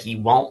microphone that he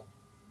won't,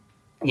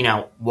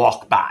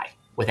 walk by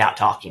without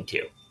talking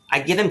to. I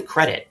give him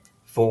credit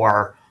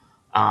for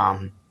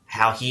how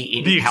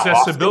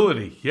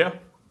accessibility,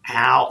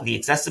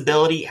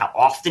 how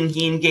often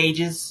he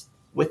engages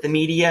with the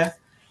media.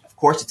 Of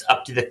course, it's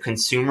up to the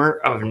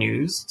consumer of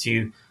news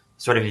to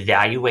sort of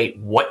evaluate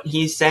what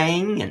he's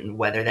saying and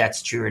whether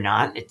that's true or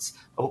not. It's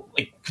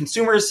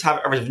consumers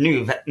of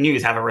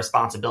news have a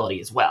responsibility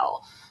as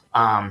well.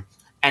 And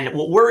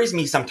what worries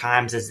me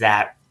sometimes is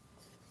that,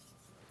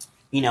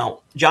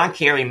 John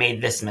Kerry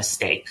made this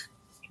mistake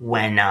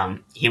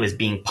when he was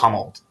being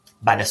pummeled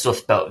by the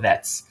Swift boat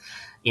vets,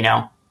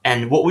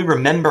 and what we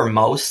remember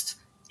most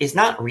is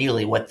not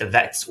really what the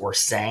vets were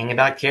saying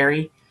about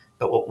Kerry,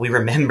 but what we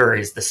remember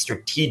is the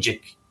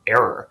strategic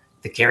error,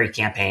 the Kerry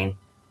campaign,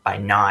 by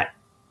not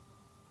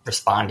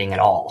responding at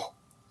all,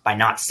 by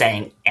not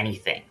saying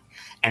anything,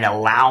 and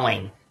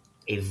allowing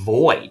a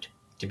void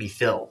to be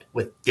filled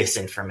with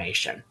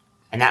disinformation.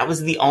 And that was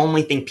the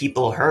only thing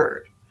people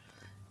heard.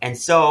 And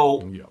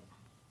so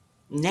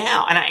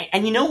now,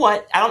 and you know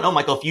what? I don't know,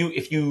 Michael,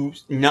 if you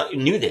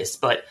knew this,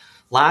 but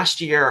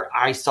last year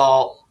I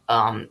saw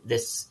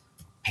this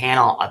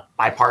panel, a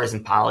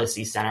bipartisan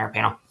policy center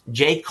panel.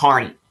 Jay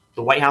Carney,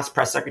 the White House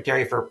press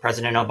secretary for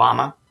President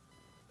Obama,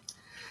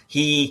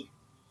 he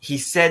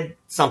said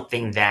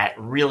something that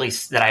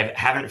I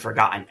haven't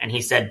forgotten. And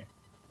he said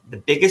the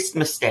biggest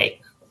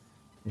mistake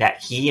that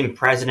he and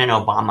President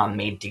Obama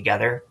made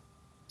together,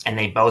 and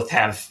they both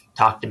have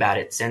talked about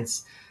it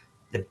since,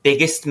 the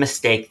biggest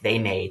mistake they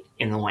made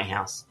in the White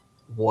House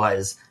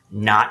was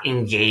not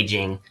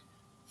engaging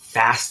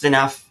fast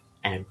enough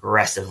and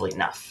aggressively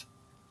enough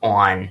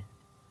on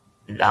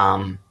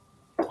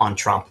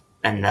Trump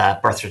and the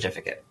birth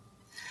certificate.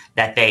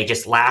 That they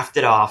just laughed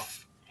it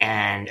off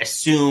and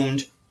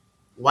assumed,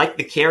 like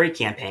the Kerry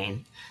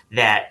campaign,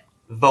 that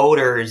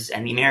voters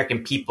and the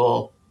American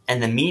people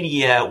and the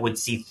media would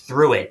see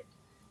through it,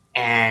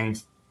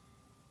 and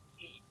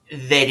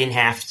they didn't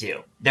have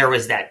to. There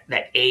was that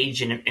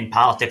age in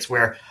politics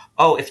where,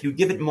 if you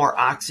give it more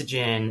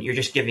oxygen, you're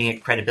just giving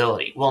it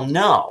credibility. Well,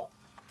 no.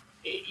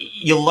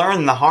 You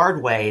learn the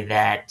hard way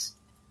that,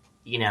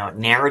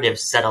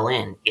 narratives settle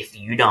in if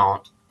you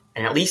don't,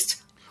 and at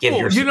least give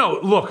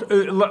look,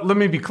 let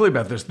me be clear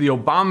about this. The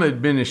Obama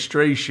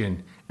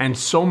administration and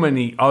so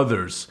many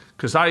others,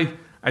 because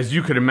as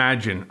you could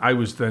imagine, I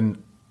was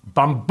then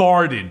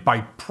bombarded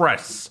by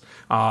press,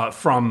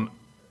 from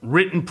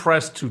written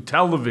press to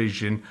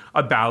television,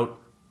 about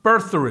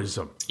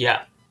birtherism.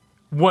 Yeah.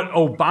 What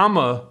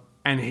Obama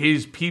and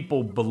his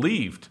people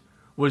believed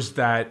was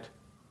that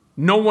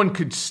no one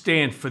could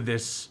stand for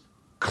this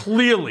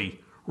clearly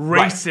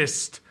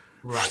racist,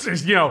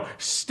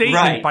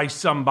 statement by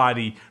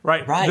somebody,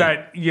 right?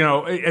 That,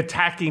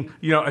 attacking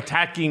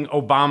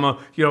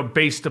Obama,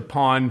 based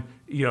upon,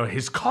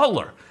 his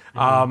color,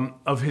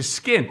 of his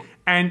skin.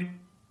 And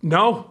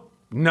no,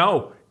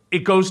 it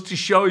goes to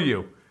show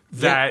you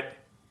that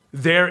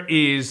there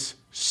is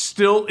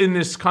still in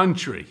this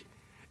country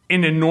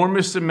an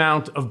enormous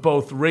amount of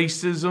both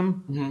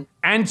racism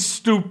and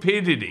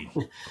stupidity,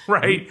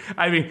 right?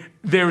 I mean,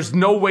 there's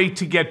no way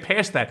to get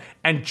past that.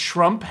 And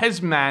Trump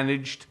has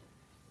managed,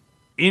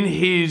 in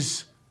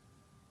his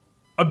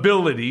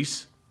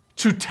abilities,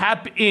 to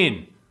tap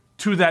in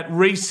to that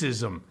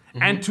racism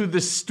and to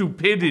the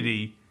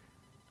stupidity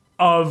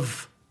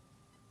of,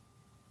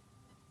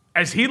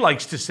 as he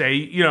likes to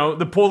say,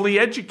 the poorly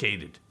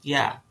educated.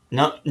 Yeah.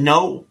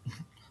 No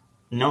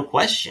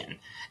question.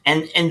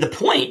 And the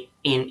point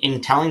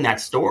in telling that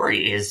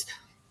story is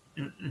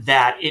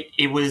that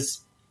it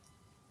was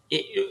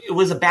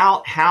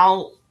about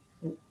how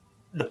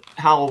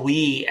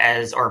we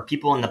as our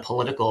people in the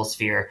political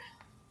sphere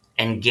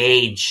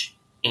engage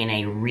in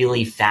a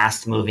really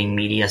fast moving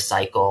media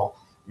cycle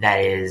that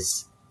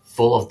is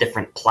full of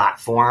different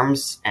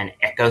platforms and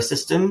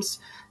ecosystems.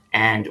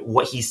 And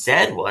what he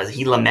said was,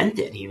 he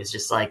lamented. He was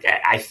just like,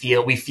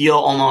 we feel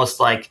almost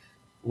like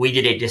we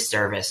did a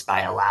disservice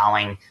by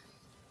allowing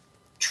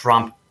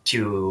Trump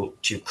to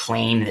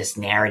claim this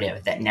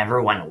narrative that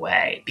never went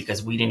away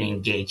because we didn't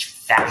engage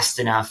fast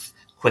enough,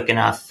 quick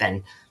enough,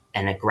 and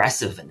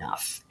aggressive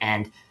enough.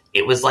 And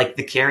it was like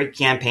the Kerry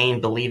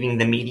campaign believing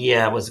the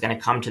media was going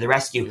to come to the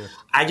rescue. Yeah.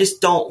 I just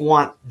don't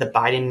want the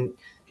Biden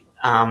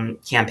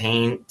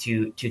campaign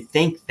to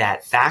think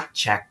that fact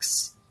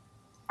checks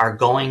are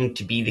going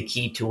to be the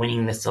key to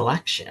winning this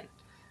election.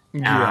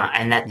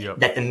 And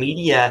that the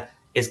media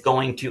is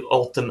going to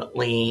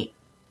ultimately,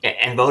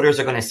 and voters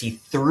are going to see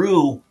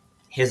through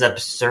his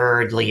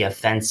absurdly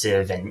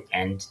offensive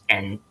and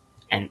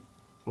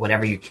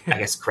whatever I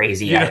guess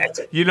crazy.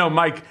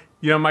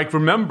 Mike,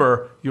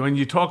 remember when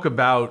you talk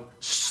about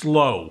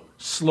slow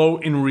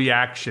in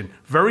reaction,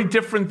 very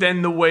different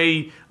than the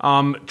way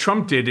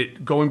Trump did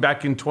it going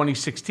back in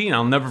 2016.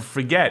 I'll never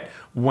forget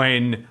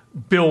when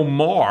Bill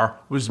Maher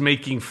was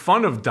making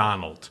fun of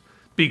Donald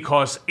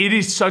because it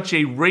is such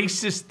a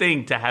racist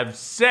thing to have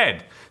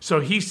said.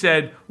 So he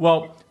said,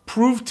 well,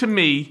 prove to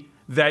me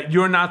that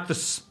you're not the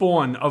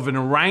spawn of an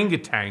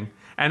orangutan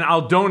and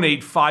I'll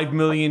donate $5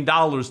 million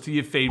to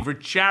your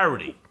favorite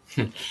charity.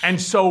 And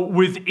so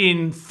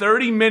within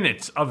 30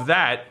 minutes of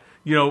that,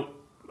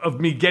 of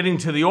me getting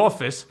to the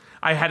office,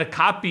 I had a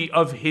copy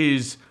of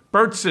his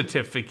birth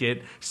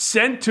certificate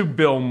sent to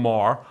Bill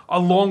Maher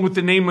along with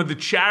the name of the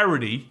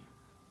charity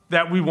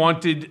that we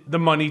wanted the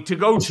money to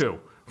go to.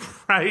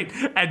 Right.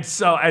 And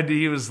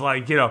he was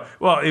like,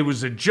 well, it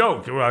was a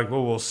joke. We're like,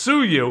 well, we'll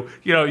sue you.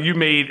 You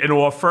made an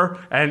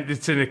offer and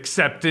it's an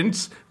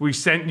acceptance. We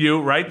sent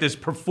you, right, this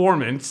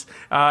performance.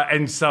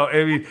 And so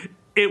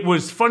it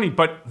was funny.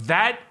 But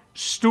that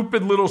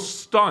stupid little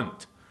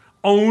stunt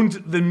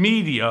owned the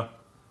media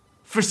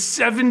for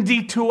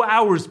 72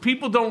 hours.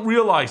 People don't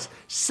realize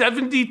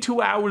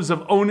 72 hours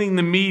of owning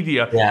the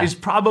media is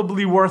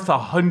probably worth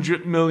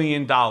 $100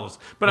 million.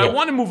 But I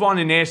want to move on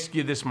and ask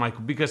you this,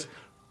 Michael, because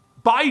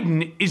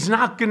Biden is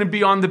not going to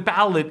be on the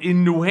ballot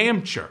in New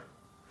Hampshire.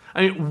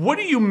 I mean, what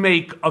do you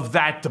make of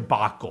that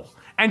debacle?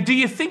 And do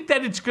you think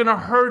that it's going to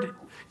hurt? Do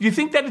you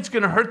think that it's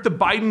going to hurt the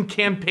Biden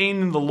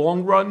campaign in the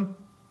long run?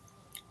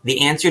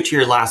 The answer to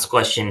your last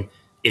question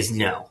is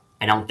no.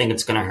 I don't think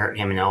it's going to hurt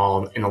him in the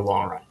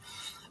long run.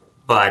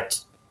 But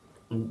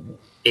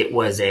it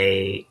was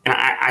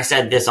I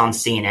said this on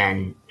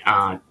CNN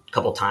a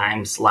couple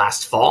times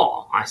last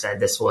fall. I said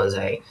this was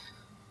a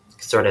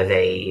sort of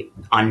a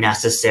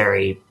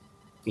unnecessary,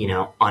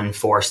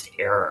 unforced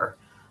error.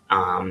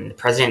 The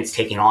president's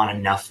taking on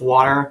enough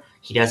water.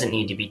 He doesn't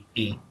need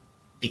to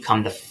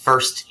become the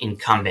first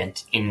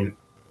incumbent in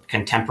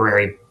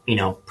contemporary,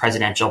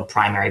 presidential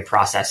primary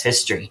process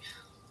history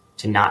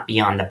to not be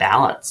on the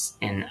ballots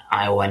in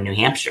Iowa and New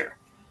Hampshire.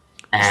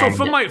 And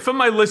so for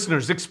my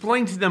listeners,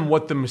 explain to them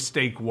what the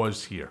mistake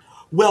was here.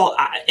 Well,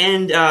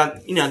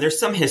 there's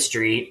some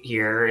history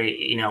here.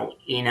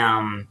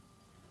 In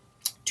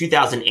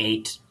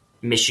 2008,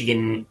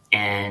 Michigan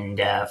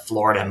and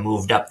Florida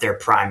moved up their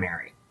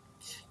primary,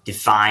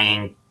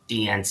 defying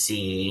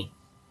DNC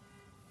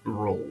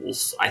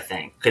rules, I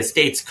think, because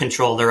states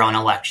control their own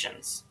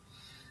elections.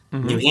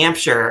 Mm-hmm. New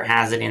Hampshire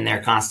has it in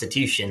their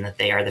constitution that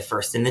they are the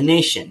first in the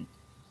nation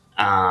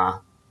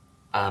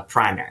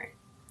primary.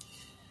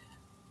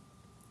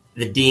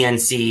 The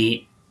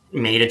DNC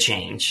made a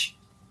change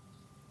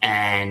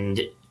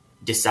and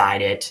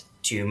decided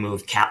to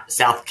move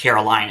South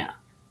Carolina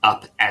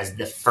up as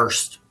the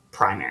first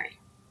primary.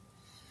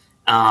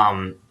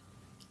 And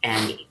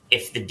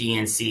if the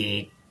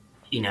DNC,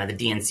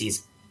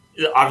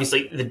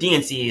 obviously the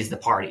DNC is the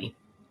party.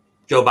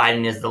 Joe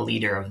Biden is the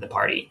leader of the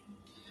party.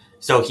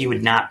 So he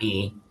would not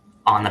be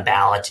on the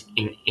ballot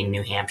in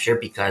New Hampshire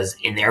because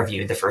in their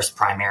view, the first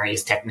primary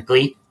is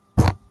technically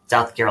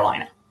South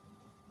Carolina.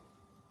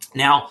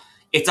 Now,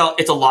 it's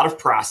a lot of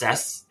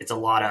process. It's a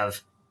lot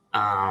of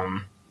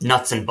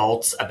nuts and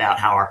bolts about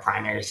how our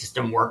primary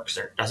system works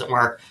or doesn't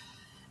work.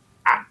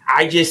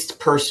 I just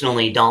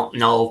personally don't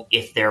know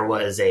if there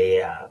was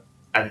a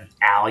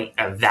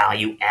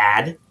value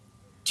add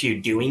to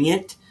doing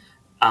it.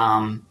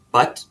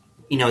 But,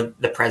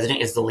 the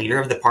president is the leader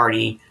of the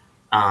party.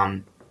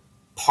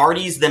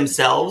 Parties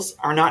themselves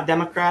are not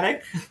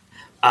democratic.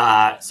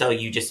 So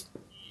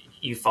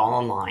you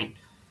fall in line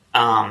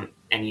and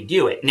you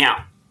do it.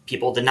 Now,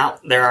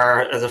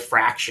 there's a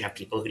fraction of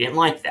people who didn't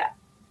like that.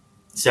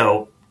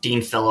 So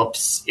Dean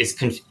Phillips is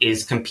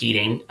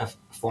competing, a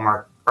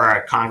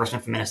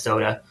congressman from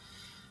Minnesota,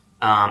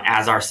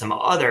 as are some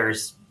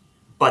others.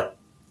 But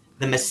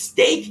the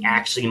mistake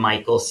actually,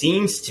 Michael,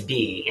 seems to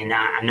be, and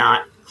I'm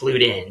not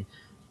clued in,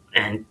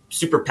 and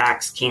super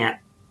PACs can't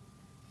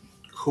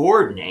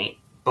coordinate,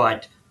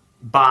 but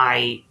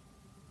by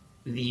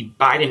the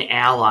Biden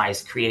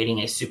allies creating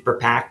a super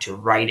PAC to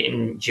write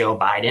in Joe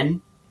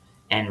Biden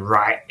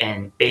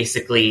and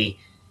basically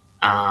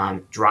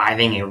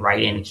driving a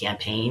write-in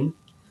campaign,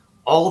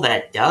 all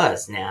that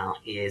does now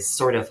is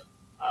sort of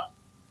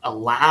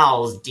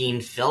allows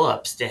Dean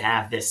Phillips to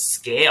have this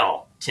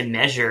scale to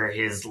measure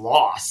his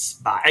loss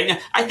by.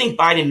 I think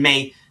Biden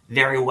may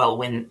very well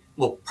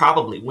will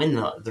probably win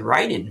the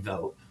write-in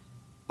vote,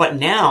 but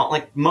now,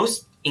 like,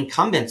 most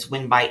incumbents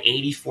win by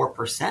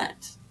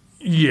 84%.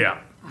 Yeah.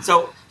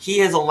 So he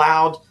has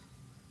allowed.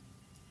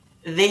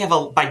 They have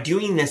by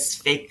doing this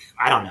fake.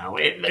 I don't know.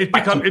 It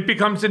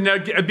becomes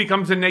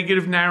a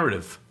negative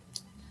narrative.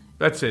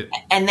 That's it.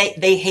 And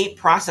they hate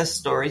process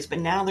stories, but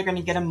now they're going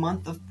to get a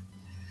month of.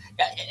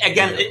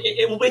 Again,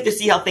 we'll wait to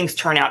see how things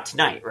turn out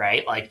tonight,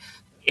 right? Like,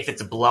 if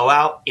it's a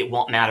blowout, it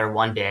won't matter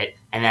one bit,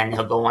 and then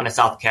he'll go on to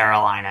South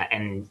Carolina,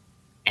 and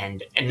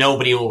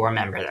nobody will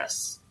remember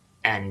this,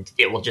 and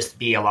it will just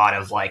be a lot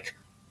of like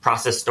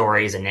process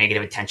stories and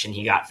negative attention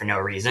he got for no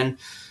reason.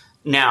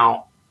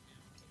 Now,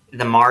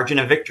 the margin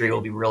of victory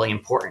will be really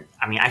important.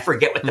 I mean, I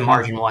forget what the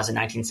margin was in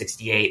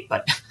 1968,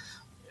 but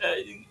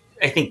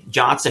I think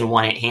Johnson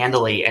won it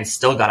handily and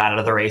still got out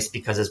of the race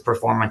because his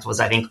performance was,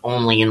 I think,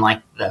 only in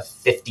like the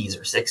 50s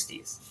or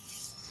 60s.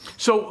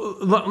 So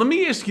let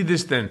me ask you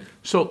this then.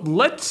 So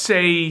let's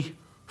say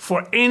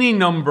for any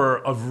number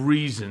of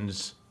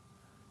reasons,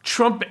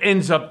 Trump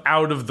ends up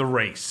out of the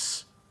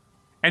race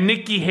and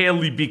Nikki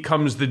Haley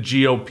becomes the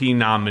GOP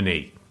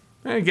nominee.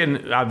 And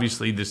again,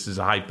 obviously, this is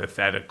a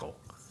hypothetical.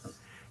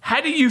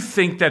 How do you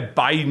think that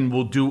Biden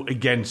will do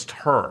against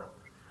her,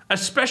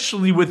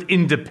 especially with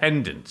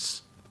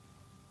independents?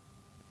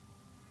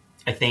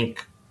 I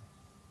think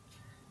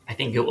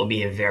it will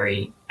be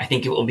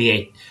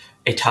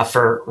a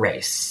tougher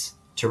race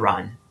to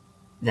run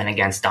than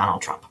against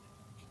Donald Trump.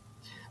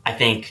 I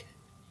think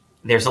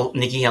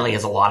Nikki Haley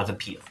has a lot of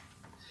appeal.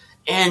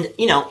 And,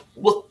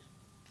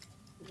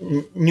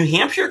 New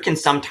Hampshire can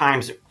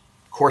sometimes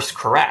course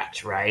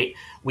correct, right?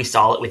 We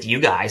saw it with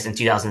you guys in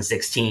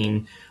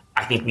 2016.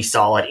 I think we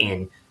saw it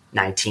in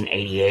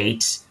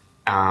 1988.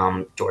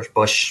 George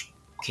Bush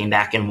came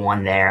back and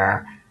won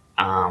there.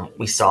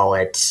 We saw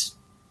it,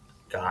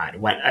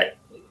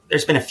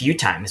 there's been a few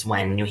times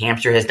when New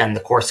Hampshire has done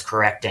the course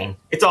correcting.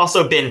 It's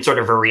also been sort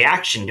of a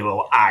reaction to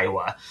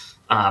Iowa,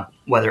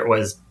 whether it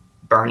was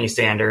Bernie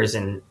Sanders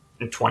in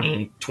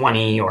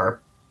 2020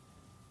 or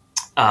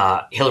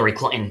Hillary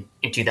Clinton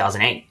in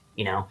 2008.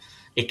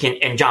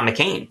 And John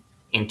McCain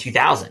in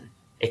 2000.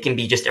 It can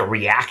be just a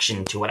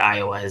reaction to what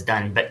Iowa has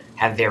done, but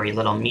have very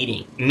little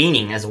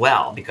meaning as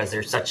well, because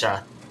there's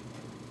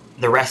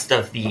the rest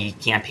of the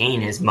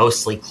campaign is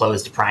mostly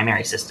closed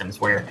primary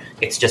systems where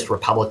it's just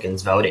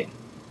Republicans voting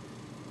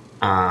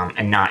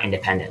and not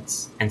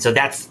independents. And so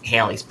that's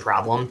Haley's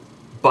problem,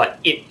 but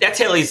that's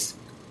Haley's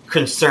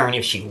concern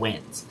if she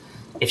wins.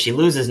 If she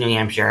loses New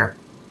Hampshire,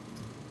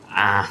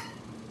 I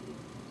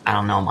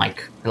don't know,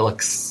 Mike. It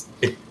looks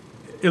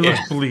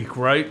bleak,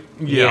 right?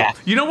 Yeah.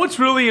 You know what's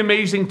really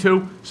amazing,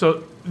 too?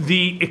 So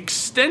the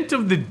extent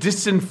of the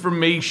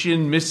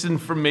disinformation,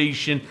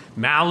 misinformation,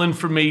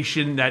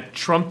 malinformation that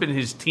Trump and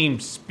his team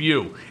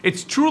spew,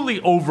 it's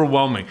truly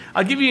overwhelming.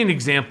 I'll give you an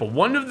example.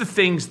 One of the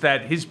things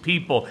that his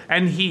people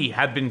and he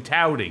have been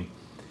touting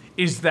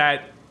is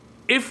that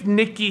if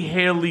Nikki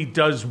Haley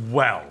does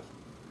well,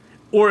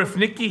 or if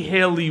Nikki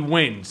Haley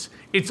wins,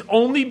 it's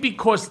only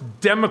because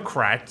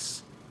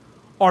Democrats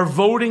are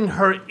voting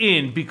her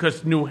in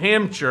because New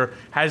Hampshire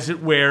has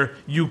it where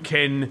you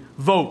can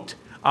vote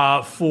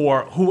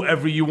for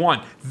whoever you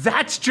want.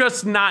 That's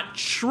just not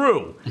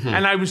true. Mm-hmm.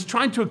 And I was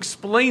trying to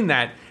explain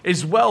that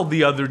as well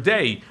the other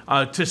day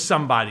to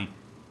somebody.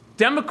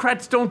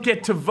 Democrats don't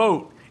get to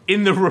vote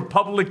in the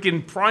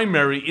Republican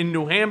primary in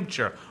New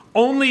Hampshire.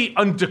 Only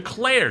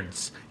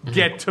undeclareds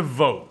get to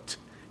vote,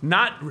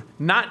 not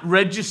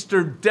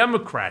registered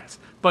Democrats.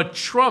 But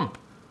Trump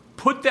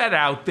put that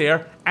out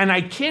there, and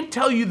I can't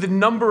tell you the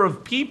number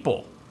of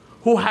people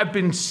who have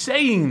been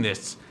saying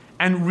this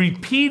and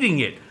repeating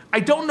it.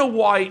 I don't know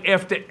why,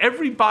 after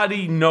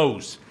everybody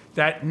knows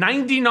that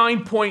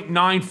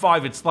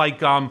 99.95, it's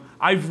like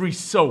ivory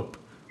soap,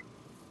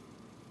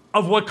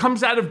 of what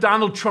comes out of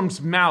Donald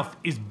Trump's mouth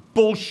is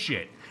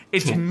bullshit.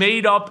 It's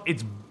made up,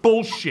 it's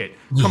bullshit.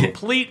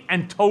 Complete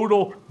and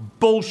total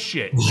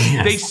bullshit.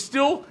 Yes. They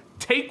still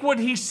take what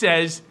he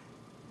says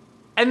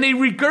and they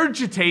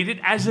regurgitate it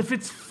as if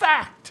it's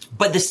fact.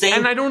 But the same,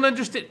 and I don't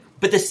understand.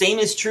 But the same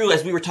is true,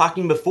 as we were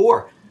talking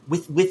before,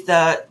 with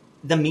the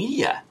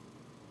media.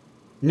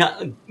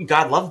 No,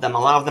 God love them. A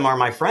lot of them are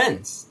my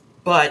friends.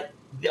 But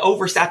the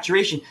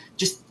oversaturation,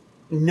 just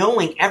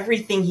knowing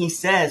everything he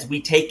says,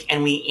 we take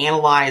and we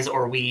analyze,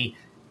 or when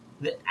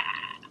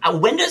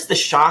does the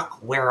shock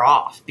wear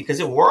off? Because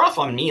it wore off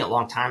on me a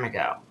long time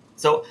ago.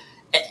 So,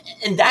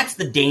 and that's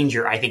the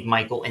danger, I think,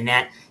 Michael, in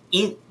that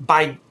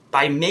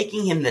by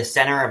making him the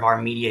center of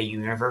our media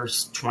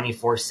universe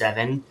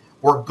 24/7,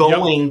 we're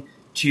going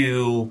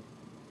to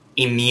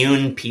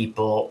immune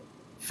people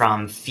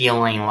from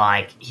feeling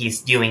like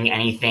he's doing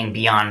anything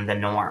beyond the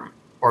norm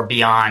or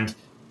beyond,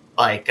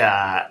 like,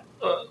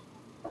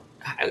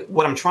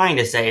 what I'm trying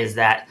to say is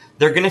that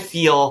they're going to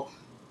feel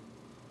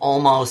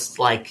almost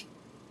like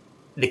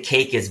the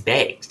cake is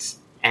baked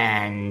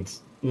and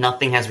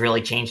nothing has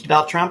really changed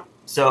about Trump.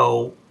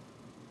 So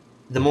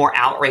the more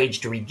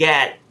outraged we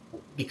get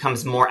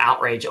becomes more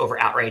outrage over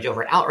outrage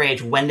over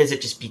outrage. When does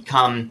it just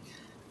become,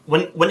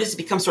 when does it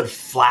become sort of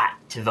flat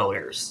to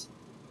voters?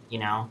 You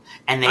know,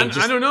 and I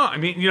don't know. I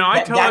mean,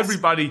 I tell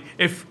everybody,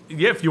 if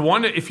you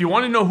want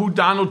to know who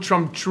Donald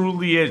Trump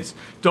truly is,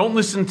 don't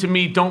listen to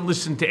me. Don't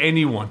listen to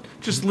anyone.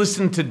 Just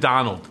listen to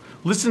Donald.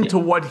 Listen to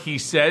what he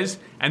says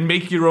and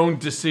make your own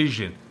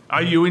decision.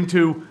 Are you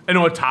into an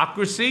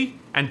autocracy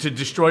and to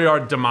destroy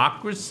our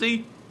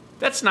democracy?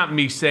 That's not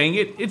me saying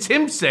it. It's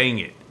him saying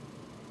it.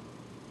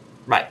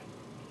 Right.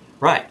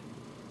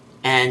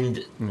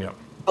 And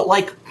but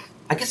like,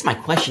 I guess my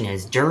question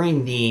is,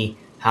 during the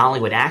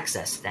Hollywood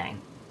Access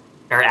thing.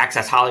 Or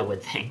Access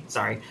Hollywood thing,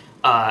 sorry.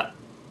 That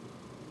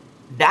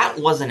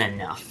wasn't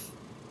enough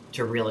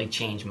to really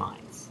change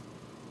minds.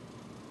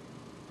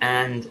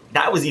 And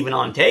that was even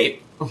on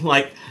tape.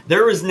 Like,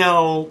 there was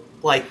no,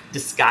 like,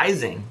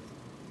 disguising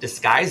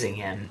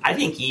him. I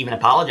think he even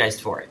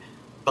apologized for it.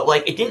 But,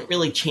 like, it didn't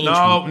really change...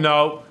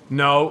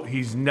 No,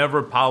 he's never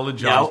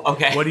apologized. No?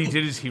 Okay. What he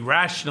did is he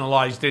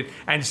rationalized it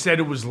and said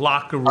it was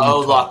locker room talk. Oh,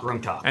 locker room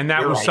talk. And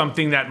that was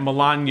something that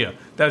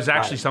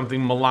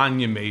something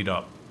Melania made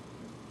up.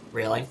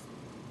 Really?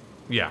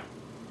 Yeah.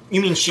 You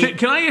mean she...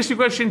 Can I ask you a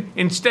question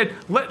instead?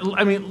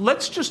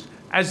 Let's just,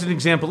 as an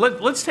example,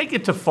 let's take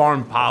it to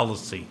foreign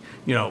policy.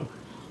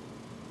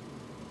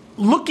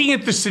 Looking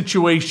at the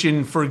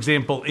situation, for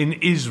example, in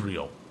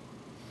Israel,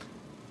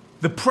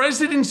 the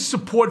president's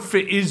support for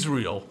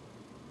Israel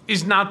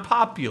is not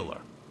popular,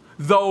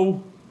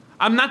 though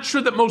I'm not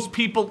sure that most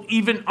people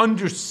even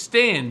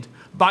understand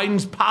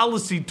Biden's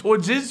policy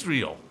towards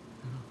Israel.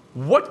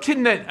 What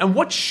should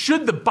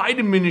the Biden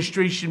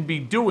administration be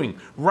doing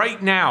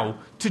right now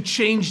to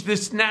change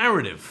this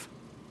narrative?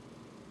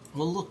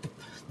 Well, look,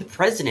 this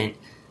president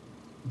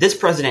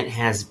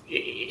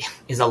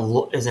is a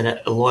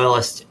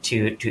loyalist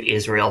to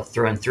Israel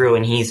through and through,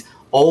 and he's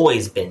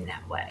always been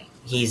that way.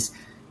 He's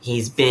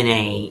been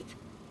a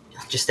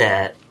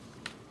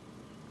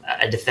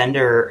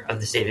defender of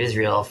the state of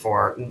Israel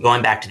for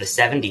going back to the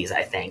 70s.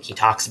 I think he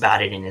talks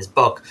about it in his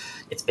book.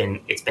 It's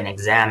been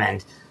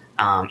examined.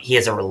 He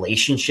has a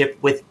relationship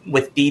with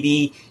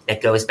Bibi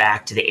that goes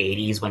back to the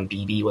 80s when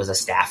Bibi was a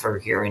staffer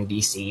here in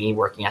D.C.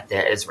 working at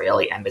the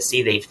Israeli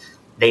embassy.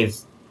 They've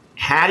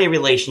had a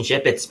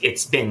relationship.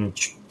 It's been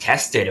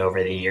tested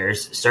over the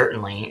years,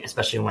 certainly,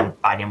 especially when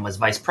Biden was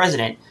vice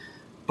president.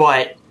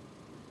 But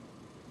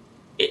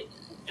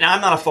and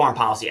I'm not a foreign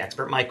policy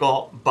expert,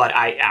 Michael, but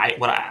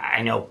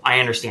I know, I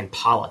understand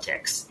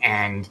politics,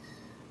 and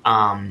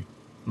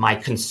my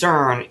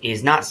concern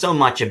is not so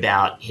much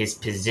about his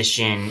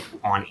position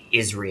on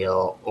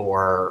Israel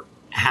or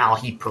how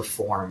he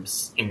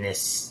performs in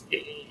this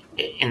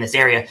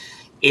area.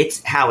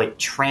 It's how it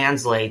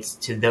translates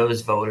to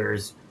those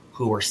voters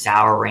who are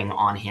souring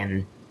on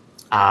him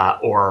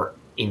or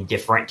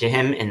indifferent to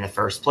him in the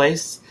first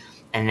place,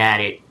 and that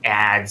it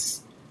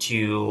adds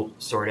to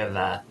sort of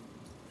a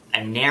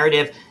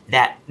narrative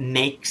that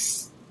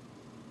makes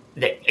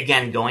that,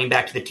 again, going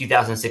back to the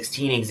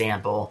 2016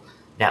 example,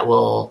 that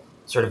will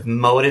sort of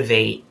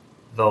motivate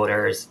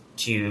voters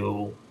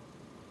to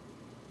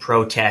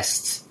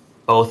protest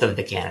both of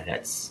the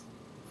candidates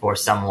for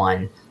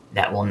someone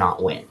that will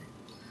not win.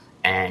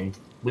 And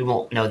we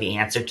won't know the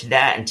answer to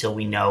that until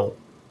we know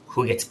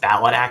who gets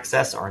ballot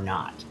access or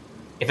not.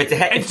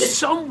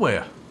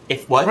 Somewhere,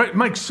 right,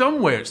 Mike,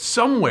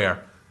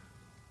 somewhere,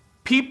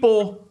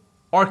 people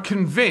are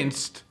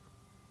convinced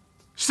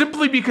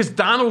simply because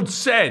Donald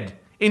said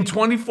in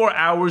 24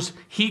 hours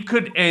he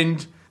could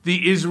end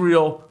the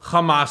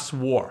Israel-Hamas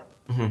war.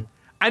 Mm-hmm.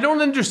 I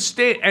don't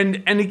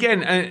understand, and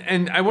again,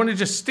 and I want to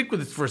just stick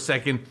with it for a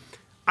second.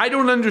 I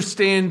don't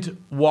understand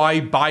why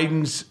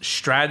Biden's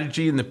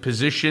strategy and the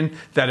position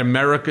that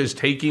America is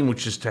taking,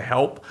 which is to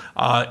help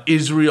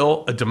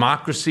Israel, a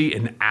democracy,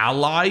 an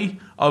ally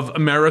of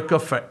America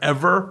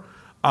forever.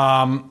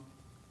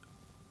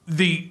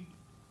 The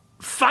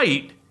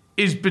fight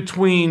is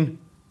between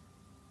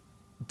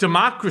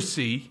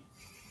democracy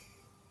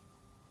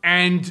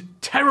and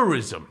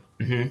terrorism.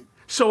 Mm-hmm.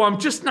 So I'm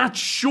just not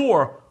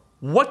sure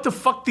what the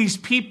fuck these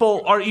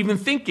people are even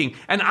thinking.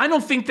 And I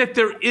don't think that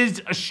there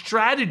is a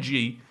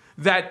strategy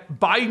that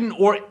Biden,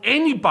 or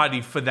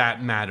anybody for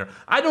that matter,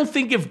 I don't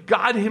think if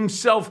God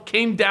himself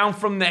came down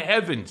from the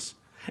heavens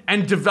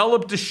and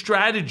developed a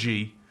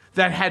strategy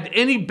that had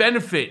any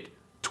benefit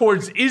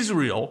towards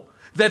Israel,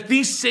 that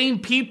these same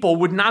people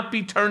would not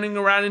be turning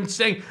around and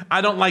saying,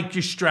 I don't like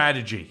your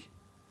strategy.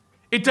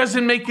 It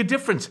doesn't make a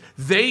difference.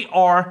 They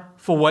are,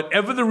 for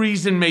whatever the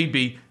reason may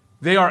be,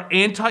 they are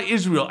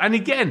anti-Israel. And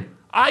again,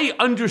 I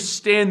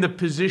understand the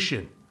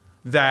position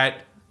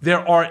that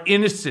there are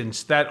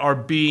innocents that are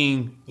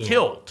being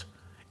killed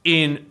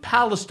in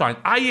Palestine.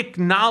 I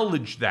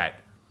acknowledge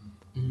that.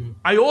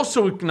 I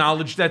also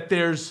acknowledge that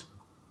there's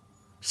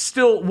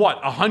still,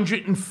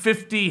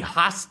 150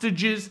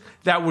 hostages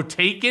that were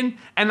taken?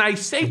 And I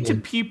say to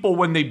people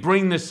when they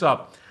bring this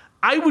up,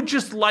 I would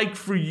just like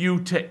for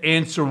you to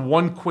answer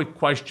one quick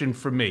question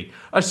for me.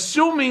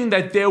 Assuming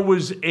that there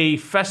was a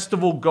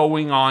festival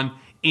going on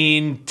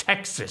in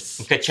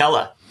Texas.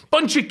 Coachella.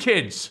 Bunch of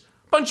kids,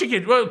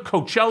 well,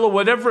 Coachella,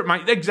 whatever it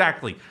might,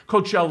 exactly,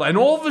 Coachella. And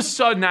all of a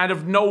sudden, out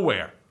of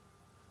nowhere,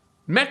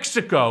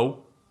 Mexico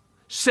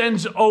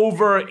sends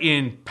over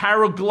in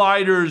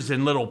paragliders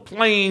and little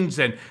planes,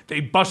 and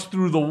they bust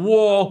through the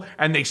wall,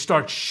 and they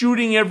start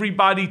shooting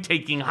everybody,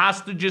 taking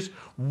hostages.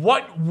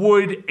 What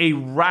would a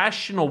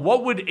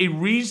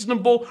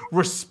reasonable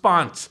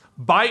response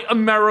by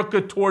America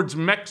towards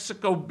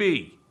Mexico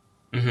be?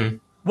 Mm-hmm.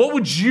 What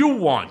would you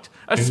want,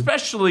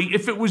 especially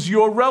if it was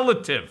your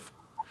relative?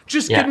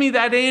 Just give me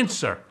that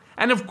answer.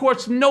 And of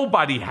course,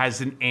 nobody has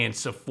an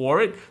answer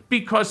for it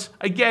because,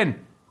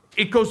 again,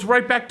 it goes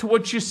right back to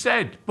what you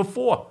said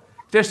before.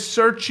 They're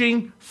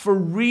searching for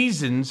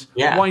reasons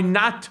why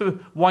not to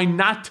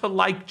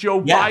like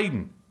Joe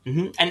Biden.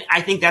 Mm-hmm. And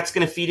I think that's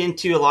going to feed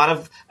into a lot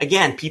of,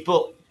 again,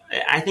 people.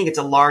 I think it's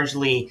a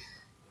largely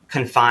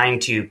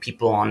confined to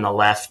people on the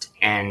left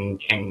and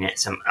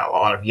a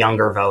lot of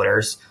younger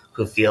voters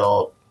who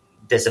feel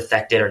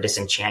disaffected or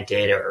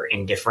disenchanted or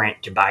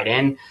indifferent to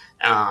Biden.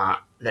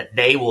 That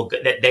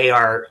they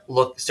are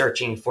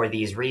searching for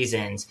these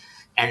reasons,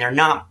 and they're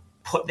not.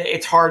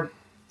 It's hard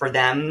for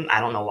them.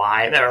 I don't know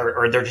why,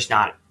 or they're just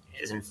not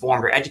as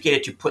informed or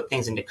educated to put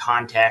things into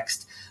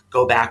context.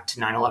 Go back to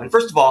 9/11.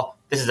 First of all,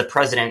 this is a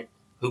president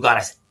who got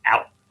us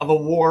out of a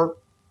war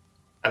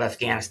of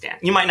Afghanistan.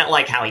 You might not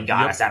like how he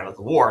got us out of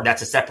the war.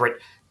 That's a separate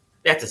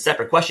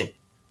question.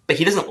 But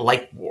he doesn't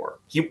like war.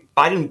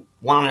 Biden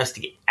wanted us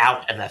to get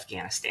out of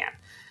Afghanistan.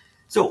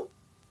 So,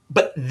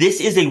 but this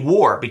is a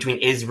war between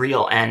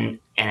Israel and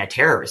a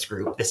terrorist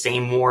group, the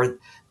same war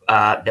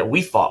that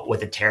we fought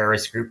with a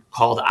terrorist group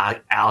called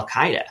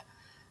Al-Qaeda.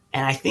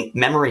 And I think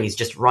memories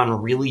just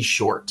run really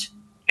short.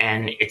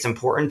 And it's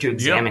important to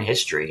examine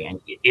history.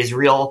 And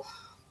Israel,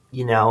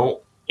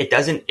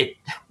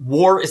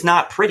 war is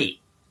not pretty.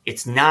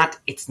 It's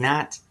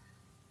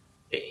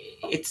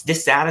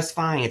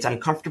dissatisfying. It's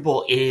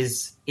uncomfortable. It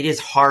is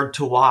hard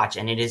to watch,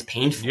 and it is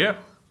painful. Yeah.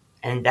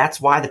 And that's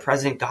why the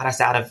president got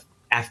us out of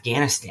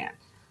Afghanistan.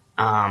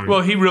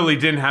 Well, he really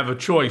didn't have a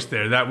choice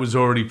there. That was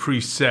already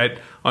preset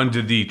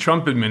under the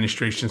Trump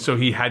administration, so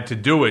he had to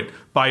do it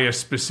by a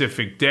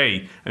specific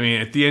day. I mean,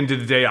 at the end of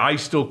the day, I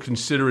still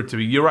consider it to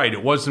be, you're right,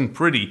 it wasn't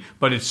pretty,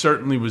 but it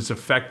certainly was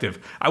effective.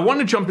 I want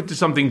to jump into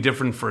something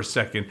different for a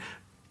second.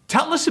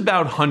 Tell us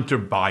about Hunter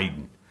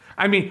Biden.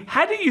 I mean,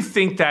 how do you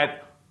think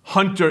that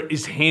Hunter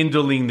is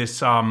handling this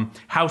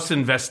House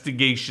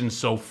investigation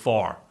so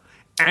far?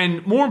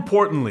 And more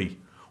importantly,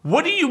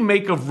 what do you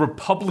make of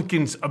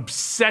Republicans'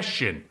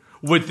 obsession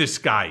with this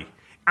guy?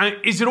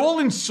 Is it all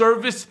in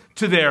service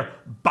to their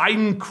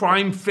Biden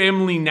crime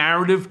family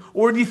narrative,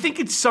 or do you think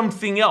it's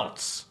something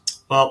else?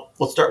 Well,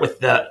 let's start with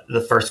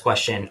the first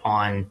question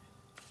on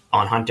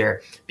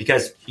Hunter,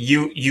 because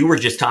you were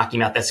just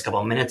talking about this a couple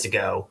of minutes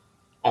ago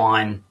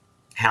on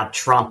how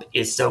Trump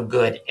is so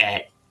good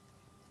at,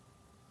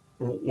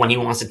 when he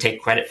wants to take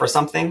credit for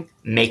something,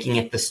 making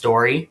it the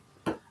story.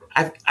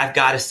 I've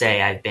got to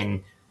say, I've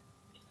been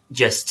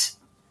just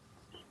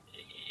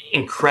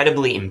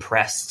incredibly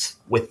impressed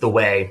with the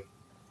way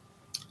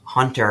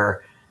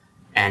Hunter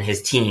and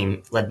his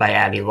team, led by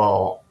Abby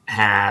Lowell,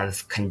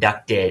 have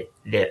conducted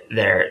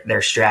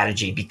their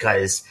strategy,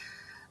 because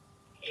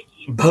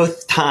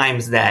both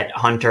times that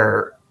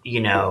Hunter,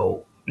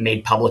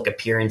 made public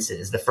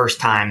appearances, the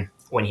first time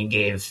when he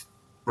gave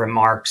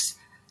remarks,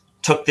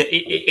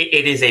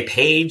 it is a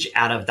page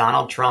out of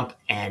Donald Trump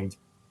and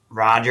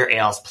Roger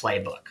Ailes'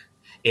 playbook.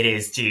 It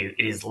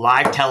is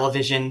live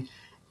television,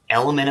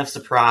 element of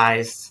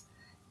surprise.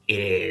 It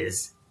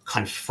is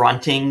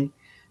confronting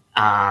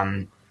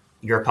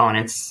your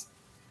opponents,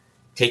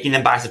 taking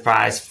them by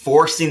surprise,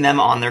 forcing them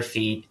on their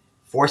feet,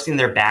 forcing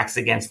their backs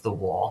against the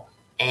wall,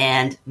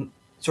 and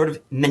sort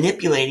of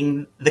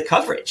manipulating the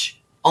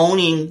coverage,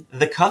 owning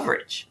the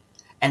coverage.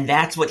 And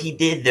that's what he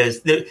did.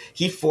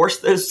 He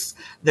forced those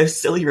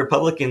silly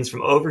Republicans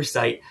from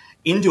oversight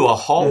into a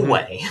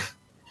hallway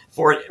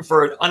for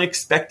an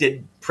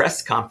unexpected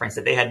press conference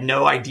that they had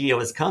no idea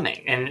was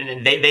coming.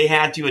 And they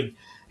had to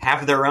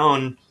have their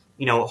own,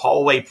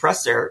 hallway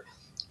presser.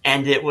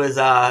 And it was,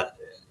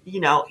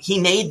 he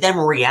made them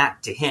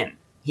react to him.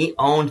 He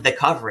owned the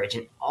coverage,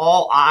 and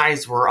all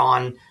eyes were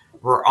on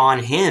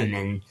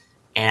him.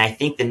 And I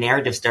think the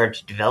narrative started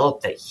to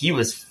develop that he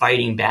was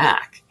fighting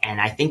back.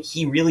 And I think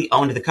he really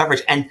owned the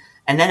coverage. And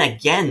then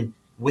again,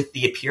 with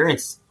the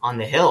appearance on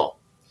the Hill,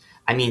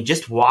 I mean,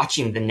 just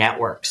watching the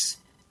networks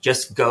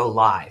just go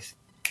live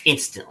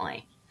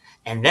instantly.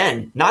 And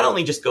then not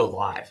only just go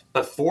live,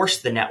 but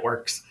force the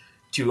networks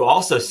to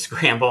also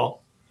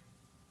scramble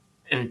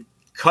and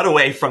cut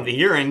away from the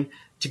hearing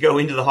to go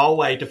into the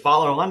hallway to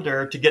follow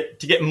Hunter to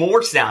get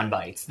more sound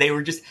bites. They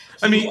were just.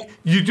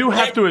 You do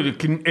have to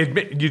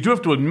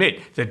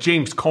admit that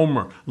James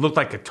Comer looked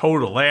like a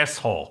total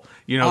asshole.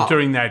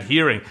 During that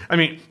hearing.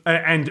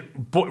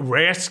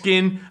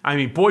 Raskin.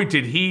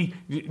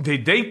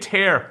 Did they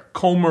tear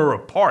Comer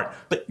apart?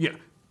 But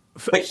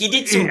he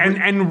did some,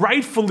 and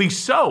rightfully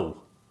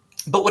so.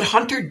 But what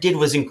Hunter did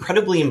was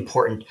incredibly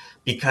important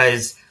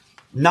because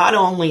not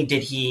only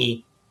did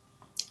he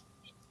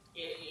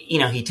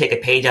take a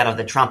page out of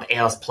the Trump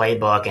Ailes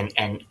playbook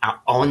and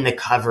own the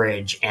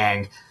coverage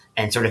and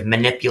sort of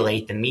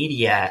manipulate the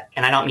media,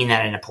 and I don't mean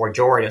that in a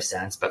pejorative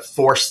sense, but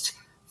forced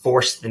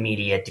the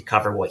media to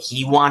cover what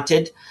he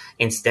wanted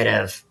instead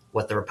of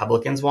what the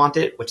Republicans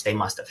wanted, which they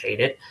must have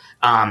hated.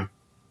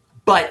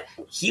 But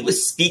he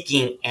was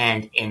speaking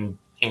and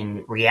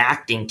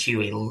reacting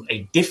to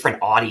a different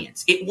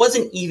audience. It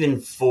wasn't even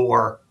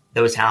for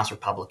those House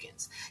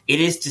Republicans. It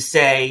is to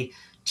say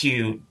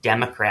to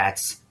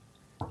Democrats,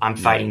 I'm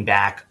fighting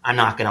back. I'm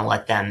not going to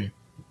let them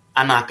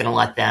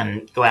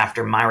go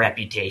after my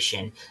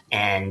reputation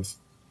and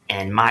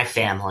my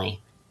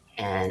family.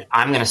 And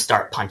I'm going to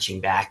start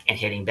punching back and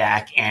hitting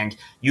back. And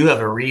you have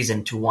a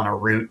reason to want to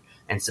root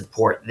and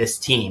support this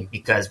team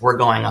because we're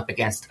going up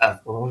against a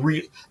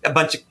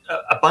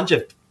bunch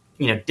of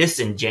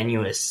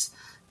disingenuous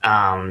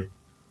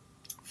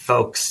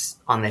folks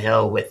on the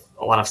Hill with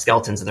a lot of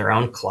skeletons in their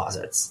own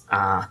closets.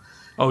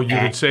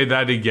 Would say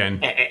that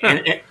again.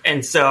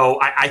 and so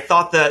I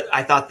thought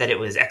that it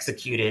was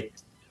executed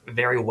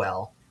very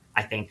well.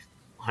 I think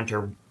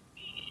Hunter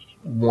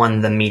won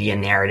the media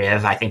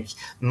narrative. I think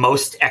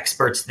most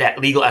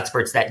legal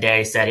experts that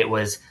day said it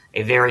was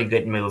a very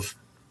good move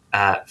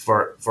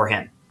for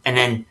him. And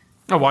then,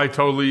 I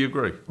totally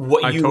agree.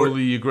 What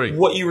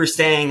you were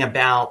saying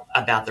about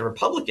the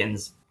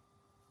Republicans,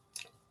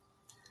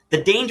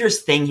 the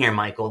dangerous thing here,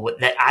 Michael,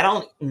 that I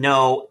don't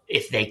know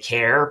if they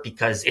care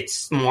because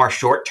it's more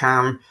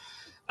short-term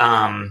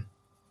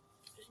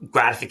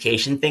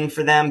gratification thing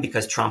for them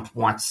because Trump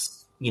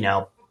wants,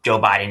 Joe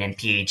Biden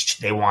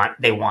impeached. They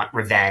want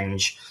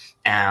revenge,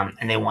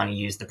 and they want to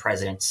use the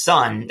president's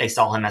son. They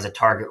saw him as a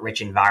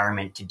target-rich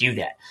environment to do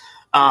that.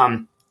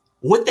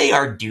 What they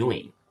are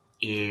doing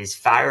is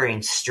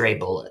firing stray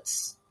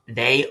bullets.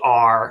 They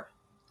are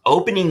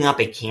opening up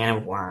a can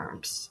of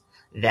worms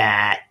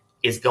that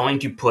is going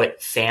to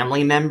put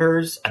family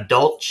members,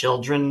 adult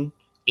children,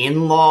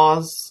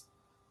 in-laws,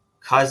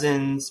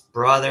 cousins,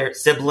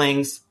 brothers,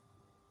 siblings,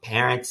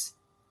 parents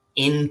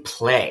in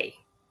play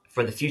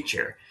for the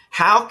future.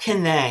 How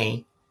can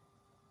they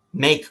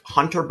make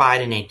Hunter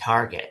Biden a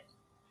target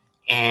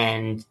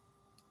and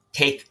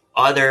take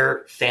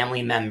other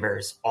family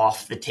members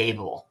off the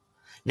table?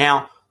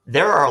 Now,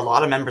 there are a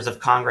lot of members of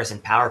Congress in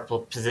powerful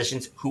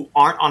positions who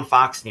aren't on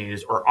Fox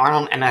News or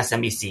aren't on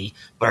MSNBC,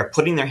 but are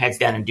putting their heads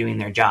down and doing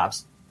their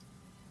jobs.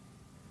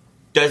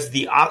 Does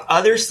the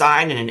other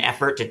side, in an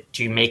effort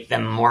to make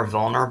them more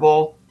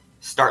vulnerable,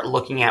 start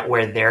looking at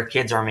where their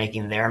kids are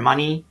making their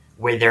money,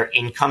 where their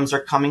incomes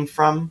are coming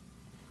from,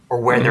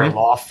 or where their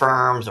law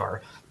firms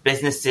or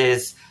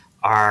businesses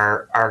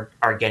are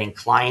getting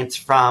clients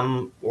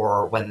from,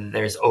 or whether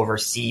there's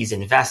overseas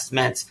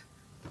investments?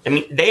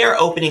 They are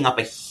opening up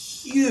a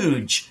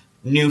huge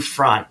new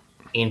front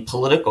in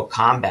political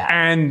combat.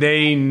 And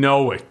they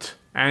know it.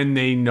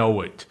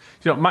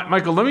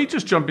 Michael, let me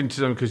just jump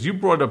into them because you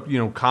brought up,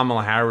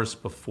 Kamala Harris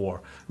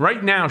before.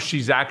 Right now,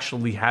 she's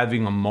actually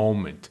having a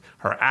moment.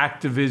 Her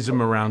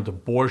activism around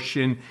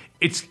abortion,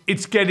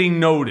 it's getting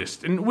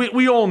noticed. And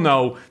we all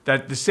know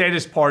that the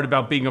saddest part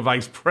about being a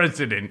vice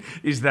president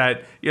is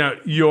that,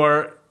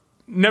 you're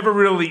never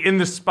really in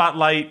the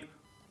spotlight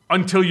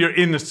until you're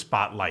in the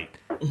spotlight.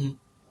 Mm-hmm.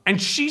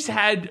 And she's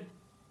had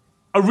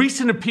a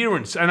recent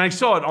appearance, and I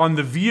saw it on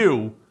The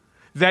View,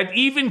 that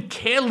even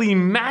Kayleigh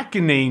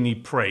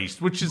McEnany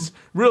praised, which is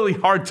really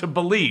hard to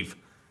believe.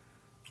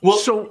 Well,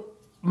 so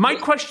my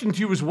question to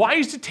you is, why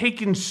is it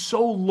taking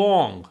so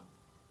long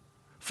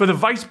for the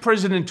vice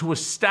president to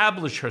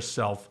establish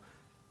herself?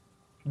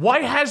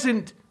 Why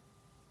hasn't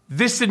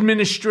this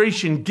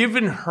administration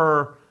given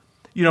her,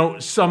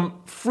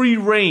 some free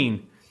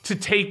rein to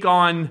take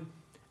on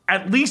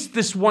at least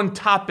this one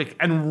topic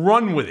and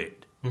run with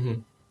it?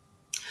 Mm-hmm.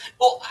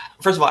 Well,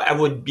 first of all, I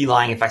would be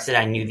lying if I said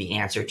I knew the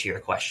answer to your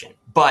question.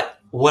 But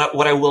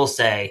what I will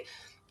say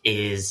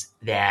is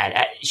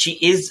that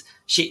she's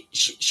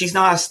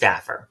not a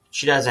staffer.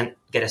 She doesn't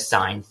get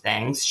assigned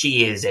things.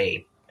 She is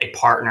a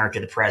partner to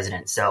the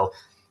president. So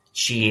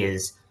she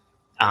is,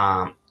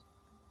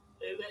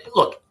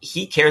 look,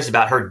 he cares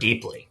about her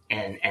deeply,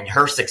 and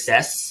her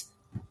success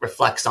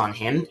reflects on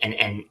him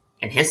and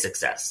his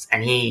success.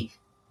 And he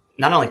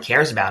not only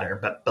cares about her,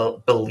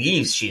 but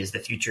believes she is the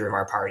future of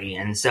our party.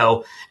 And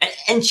so,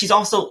 and she's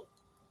also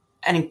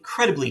an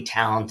incredibly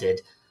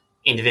talented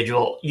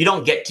individual. You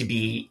don't get to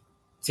be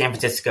San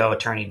Francisco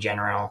Attorney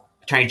General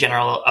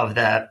of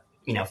the,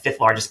 fifth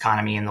largest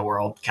economy in the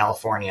world,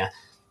 California,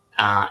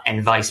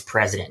 and vice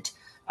president,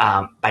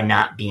 by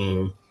not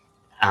being,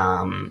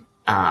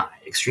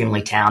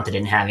 extremely talented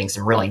and having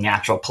some really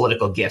natural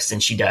political gifts,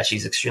 and she does.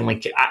 She's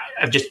extremely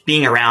just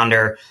being around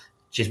her.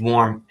 She's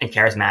warm and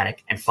charismatic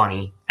and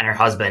funny, and her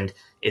husband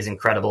is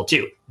incredible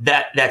too.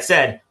 That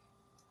said,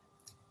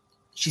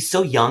 she's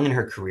so young in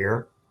her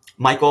career,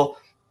 Michael.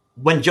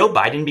 When Joe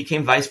Biden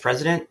became vice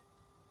president,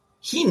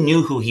 he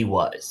knew who he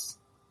was.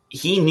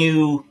 He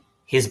knew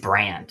his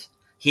brand.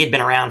 He had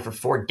been around for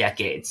 4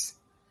 decades.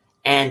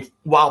 And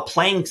while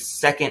playing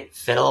second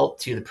fiddle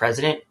to the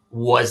president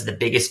was the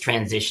biggest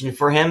transition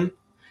for him,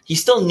 he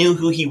still knew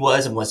who he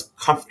was and was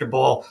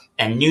comfortable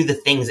and knew the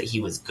things that he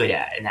was good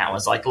at. And that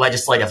was like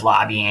legislative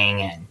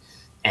lobbying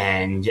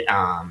and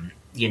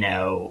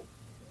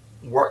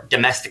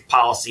domestic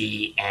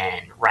policy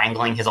and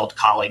wrangling his old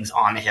colleagues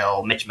on the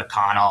Hill, Mitch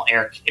McConnell,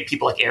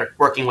 people like Eric,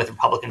 working with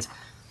Republicans.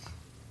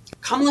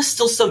 Kamala's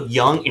still so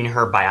young in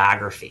her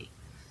biography.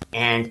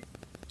 And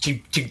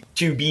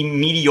to be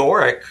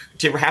meteoric,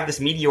 to have this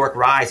meteoric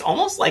rise,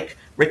 almost like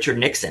Richard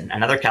Nixon,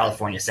 another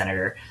California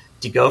senator,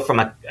 to go from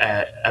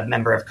a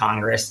member of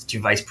Congress to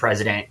vice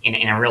president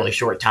in a really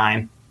short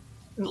time.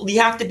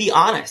 You have to be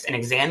honest and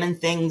examine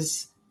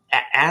things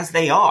as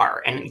they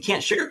are, and you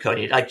can't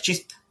sugarcoat it. Like,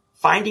 she's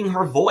finding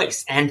her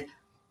voice, and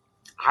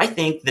I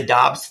think the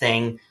Dobbs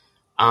thing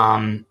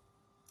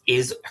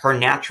is her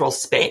natural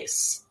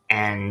space,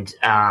 and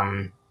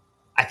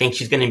I think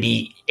she's going to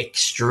be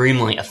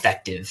extremely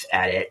effective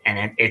at it,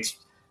 and it's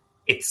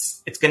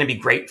going to be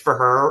great for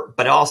her.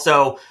 But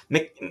also,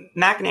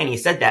 McEnany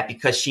said that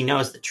because she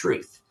knows the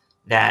truth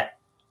that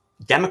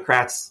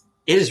Democrats,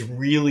 it is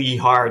really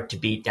hard to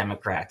beat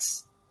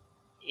Democrats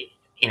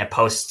in a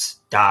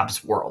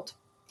post-Dobbs world.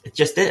 It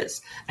just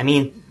is. I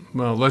mean,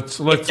 well, let's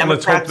hope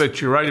that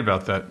you're right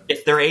about that.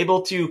 If they're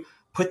able to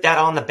put that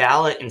on the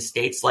ballot in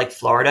states like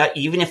Florida,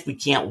 even if we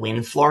can't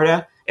win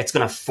Florida, it's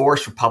going to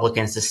force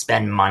Republicans to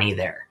spend money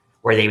there,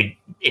 where they would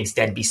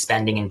instead be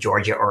spending in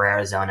Georgia or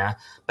Arizona.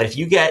 But if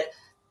you get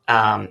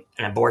an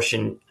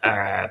abortion,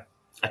 a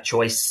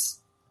choice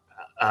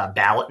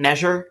ballot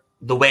measure,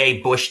 the way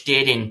Bush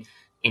did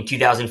in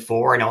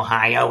 2004 in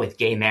Ohio with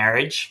gay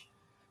marriage,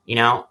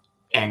 and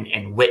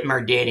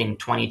Whitmer did in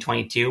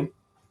 2022,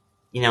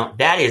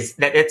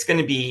 it's going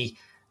to be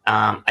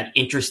an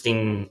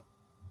interesting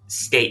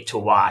state to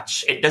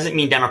watch. It doesn't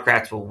mean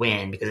Democrats will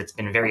win, because it's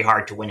been very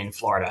hard to win in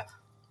Florida,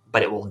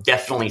 but it will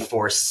definitely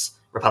force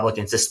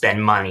Republicans to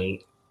spend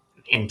money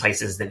in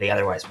places that they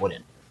otherwise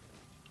wouldn't.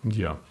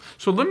 Yeah.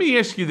 So let me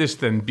ask you this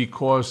then,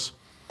 because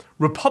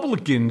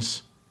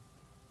Republicans,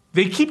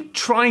 they keep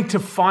trying to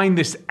find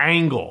this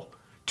angle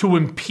to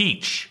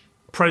impeach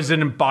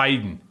President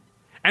Biden.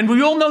 And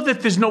we all know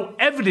that there's no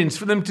evidence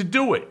for them to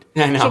do it.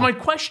 I know. So my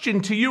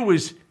question to you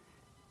is,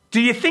 do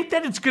you think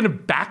that it's going to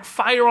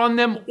backfire on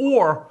them,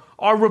 or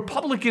are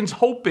Republicans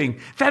hoping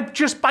that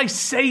just by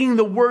saying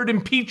the word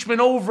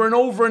impeachment over and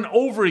over and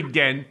over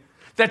again,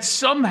 that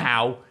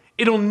somehow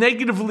it'll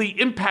negatively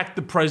impact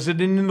the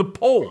president in the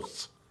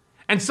polls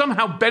and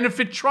somehow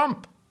benefit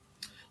Trump?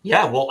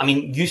 Yeah, well, I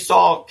mean, you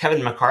saw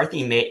Kevin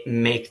McCarthy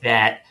make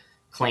that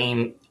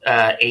claim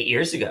 8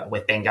 years ago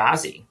with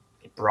Benghazi.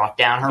 It brought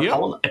down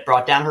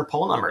her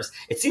poll numbers.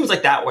 It seems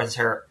like that was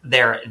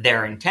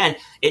their intent.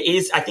 It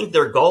is. I think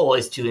their goal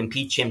is to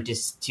impeach him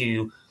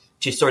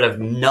to sort of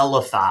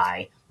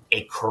nullify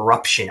a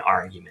corruption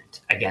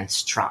argument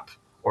against Trump,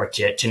 or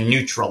to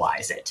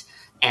neutralize it.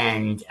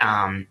 And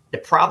the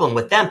problem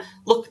with them,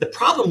 the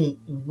problem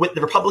with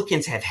the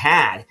Republicans have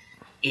had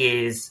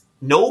is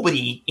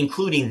nobody,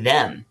 including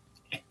them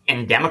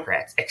and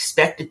Democrats,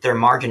 expected their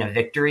margin of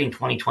victory in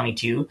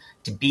 2022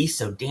 to be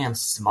so damn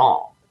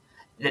small.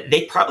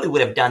 They probably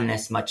would have done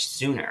this much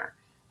sooner,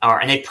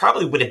 and they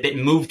probably would have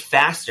been moved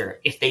faster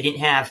if they didn't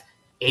have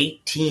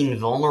 18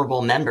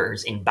 vulnerable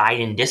members in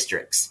Biden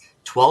districts,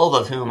 12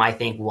 of whom I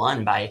think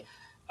won by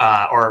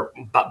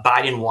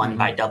Biden won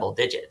by double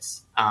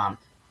digits.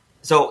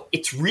 So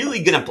it's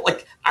really going to,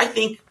 I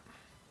think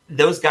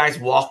those guys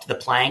walked the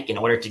plank in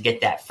order to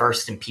get that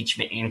first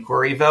impeachment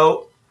inquiry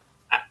vote.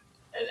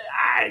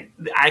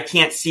 I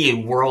can't see a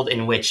world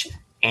in which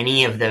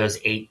any of those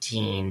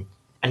 18,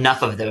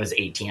 enough of those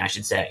 18, I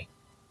should say,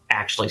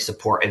 actually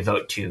support a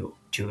vote to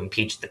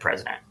impeach the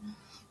president.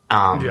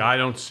 I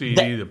don't see it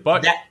either.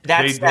 But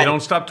they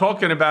don't stop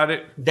talking about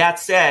it. That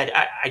said,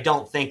 I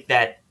don't think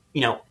that,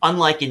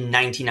 unlike in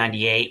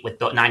 1998 with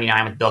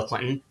 99 with Bill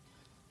Clinton,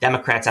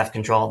 Democrats have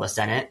control of the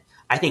Senate.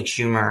 I think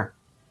Schumer,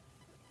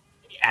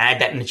 and I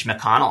bet Mitch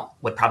McConnell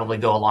would probably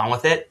go along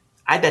with it.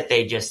 I bet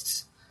they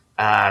just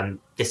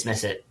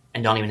dismiss it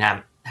and don't even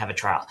have a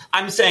trial.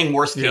 I'm saying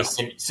worst case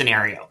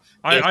scenario.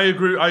 I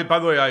agree. By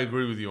the way, I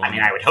agree with you on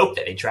that. I would hope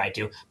that they try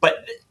to.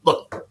 But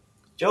look,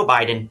 Joe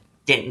Biden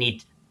didn't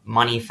need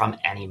money from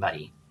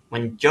anybody.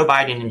 When Joe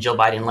Biden and Jill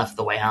Biden left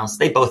the White House,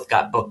 they both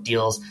got book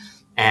deals.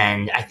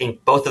 And I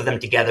think both of them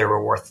together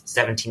were worth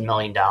 $17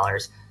 million.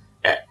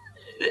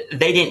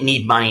 they didn't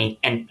need money,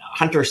 and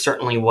Hunter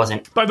certainly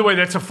wasn't. By the way,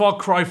 that's a far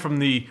cry from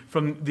the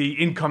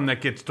income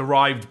that gets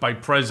derived by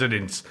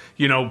presidents,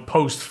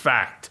 post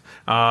fact.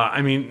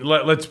 I mean,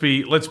 let's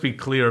be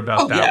clear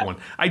about that one.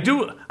 I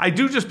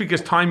do just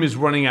because time is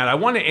running out. I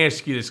want to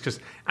ask you this because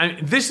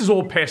this is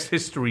all past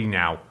history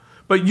now.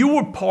 But you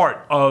were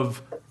part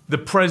of the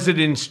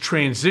president's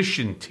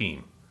transition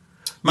team.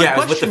 My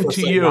question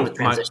to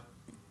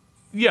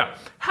you,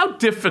 how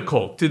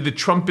difficult did the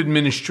Trump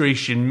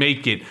administration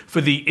make it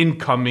for the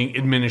incoming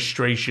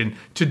administration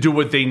to do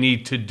what they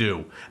need to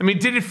do? I mean,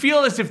 did it feel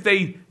as if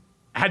they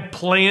had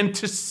planned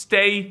to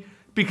stay?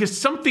 Because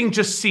something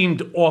just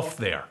seemed off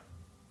there.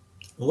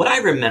 What I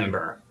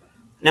remember,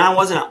 now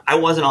I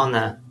wasn't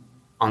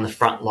on the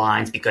front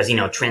lines because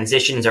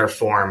transitions are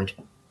formed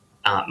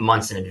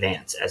months in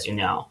advance, as you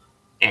know,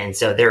 and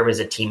so there was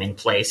a team in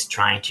place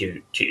trying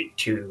to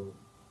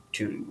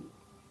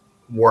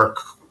work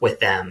with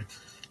them.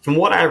 From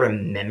what I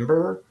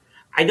remember,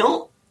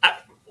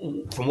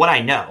 from what I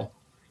know,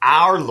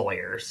 our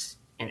lawyers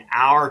and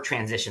our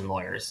transition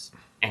lawyers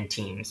and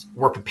teams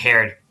were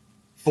prepared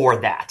for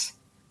that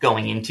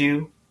going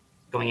into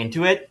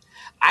it.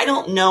 I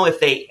don't know if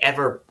they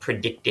ever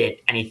predicted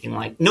anything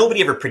like,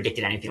 nobody ever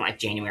predicted anything like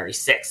January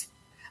 6th.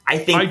 I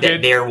think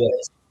there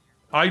was.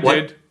 I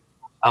did.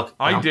 Okay,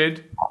 I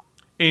did.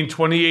 In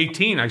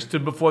 2018, I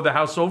stood before the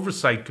House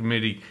Oversight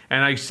Committee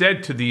and I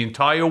said to the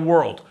entire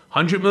world,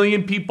 100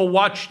 million people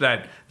watched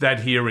that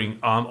hearing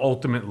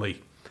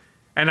ultimately.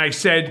 And I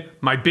said,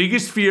 my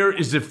biggest fear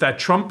is if that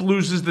Trump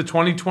loses the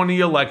 2020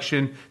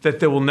 election,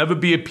 that there will never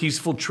be a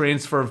peaceful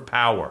transfer of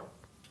power.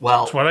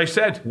 Well, that's what I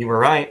said. You were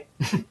right.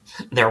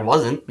 There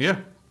wasn't. Yeah.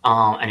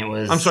 And it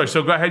was. I'm sorry.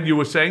 So go ahead. You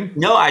were saying?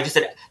 No, I just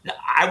said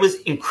I was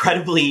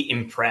incredibly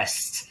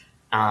impressed.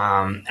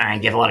 And I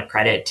give a lot of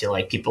credit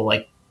to people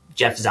like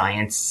Jeff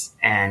Zients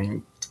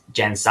and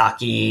Jen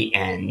Psaki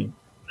and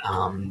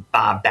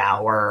Bob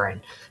Bauer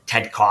and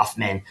Ted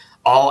Kaufman,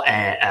 all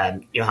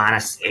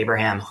Johannes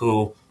Abraham,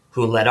 who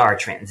led our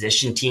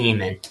transition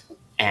team,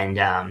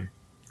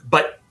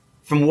 but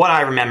from what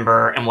I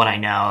remember and what I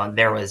know,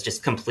 there was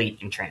just complete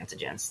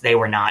intransigence. They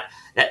were not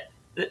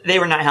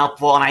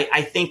helpful, and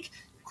I think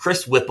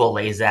Chris Whipple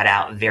lays that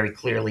out very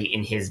clearly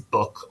in his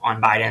book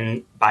on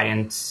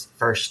Biden's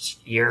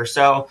first year or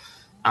so.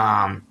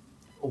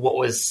 What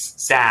was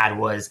sad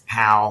was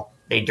how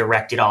they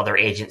directed all their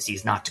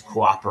agencies not to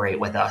cooperate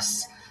with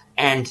us,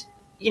 and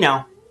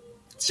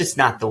it's just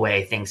not the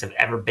way things have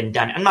ever been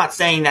done. I'm not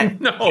saying that,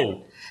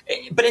 no,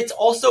 but it's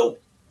also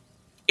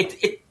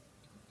it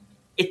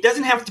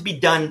doesn't have to be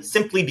done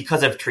simply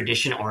because of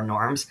tradition or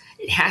norms.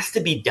 It has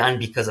to be done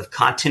because of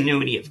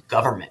continuity of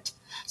government,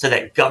 so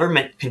that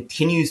government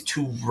continues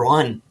to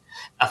run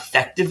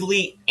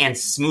effectively and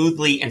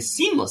smoothly and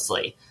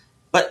seamlessly.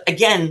 But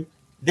again,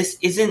 this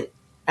isn't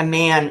a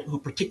man who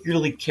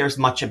particularly cares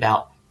much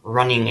about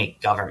running a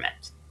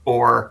government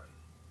or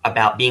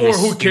about being a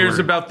steward. Or who cares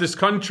about this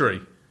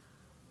country.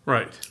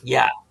 Right.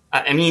 Yeah.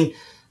 I mean,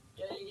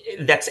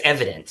 that's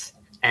evident.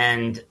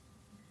 And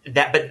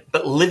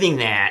but living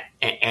that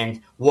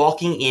and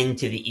walking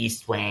into the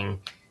East Wing,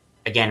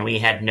 again, we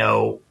had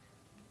no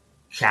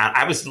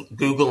I was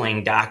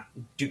Googling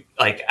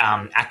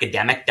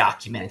academic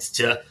documents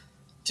to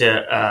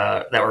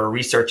that were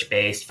research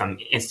based from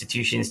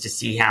institutions to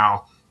see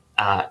how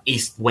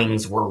East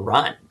Wings were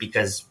run,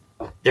 because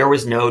there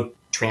was no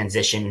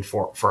transition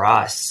for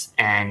us.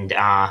 And,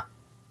 I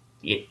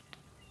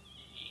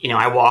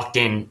walked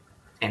in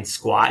and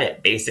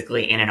squatted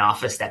basically in an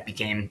office that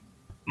became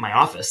my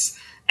office.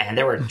 And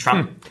there were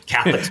Trump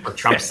Catholics with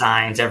Trump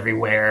signs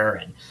everywhere,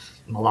 and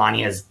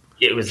Melania's.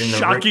 It was in the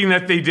shocking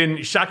that they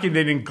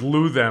didn't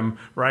glue them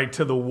right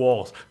to the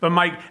walls. But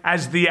Mike,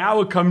 as the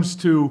hour comes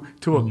to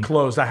a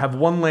close, I have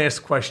one last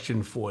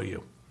question for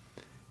you.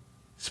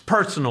 It's a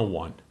personal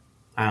one.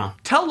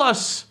 Tell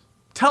us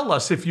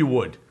if you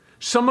would,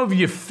 some of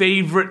your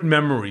favorite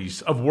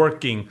memories of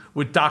working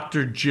with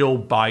Dr. Jill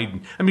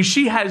Biden. I mean,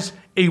 she has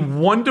a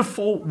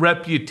wonderful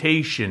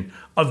reputation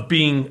of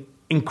being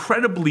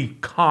incredibly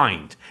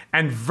kind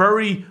and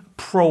very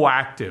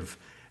proactive.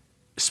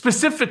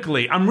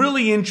 Specifically, I'm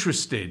really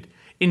interested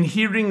in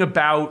hearing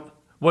about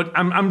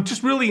I'm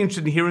just really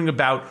interested in hearing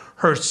about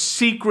her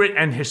secret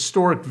and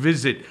historic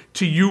visit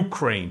to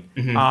Ukraine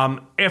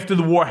after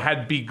the war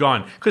had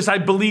begun, because I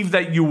believe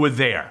that you were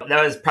there.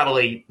 That was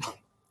probably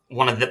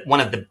one of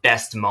the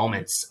best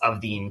moments of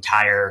the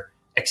entire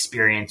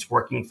experience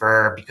working for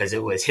her, because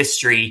it was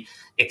history.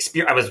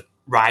 I was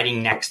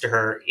riding next to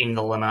her in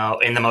the limo,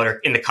 in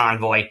the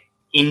convoy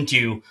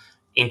into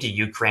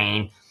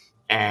Ukraine,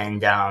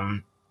 and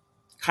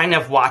kind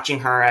of watching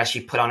her as she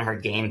put on her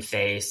game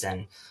face,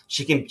 and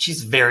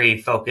she's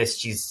very focused.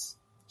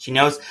 She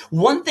knows.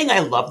 One thing I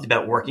loved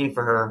about working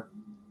for her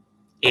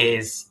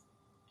is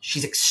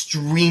she's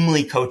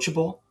extremely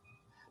coachable.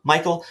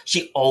 Michael,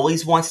 she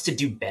always wants to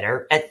do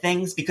better at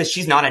things because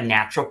she's not a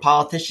natural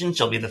politician.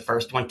 She'll be the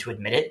first one to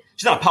admit it.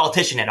 She's not a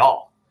politician at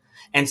all.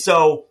 And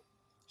so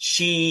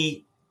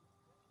she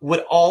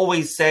would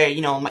always say,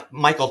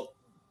 Michael,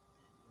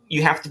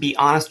 you have to be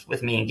honest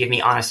with me and give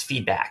me honest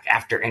feedback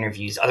after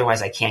interviews.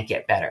 Otherwise I can't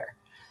get better.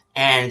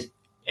 And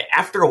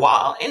after a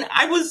while, and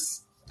I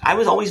was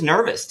always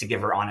nervous to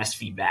give her honest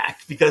feedback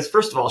because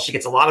first of all, she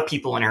gets a lot of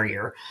people in her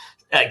ear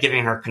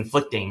giving her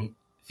conflicting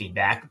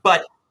feedback.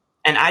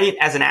 And I,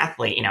 as an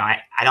athlete,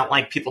 I don't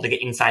like people to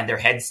get inside their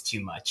heads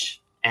too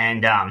much.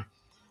 And,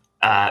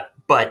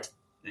 but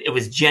it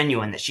was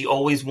genuine that she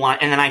always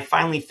wanted, and then I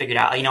finally figured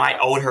out, I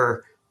owed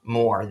her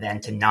more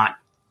than to not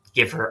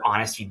give her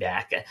honest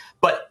feedback.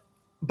 But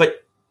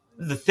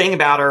the thing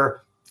about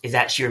her is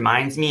that she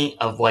reminds me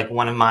of like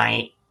one of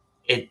my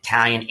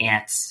Italian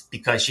aunts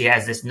because she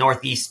has this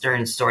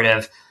Northeastern sort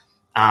of,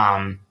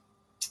 not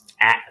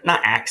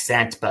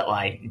accent, but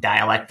like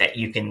dialect that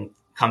you can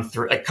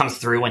comes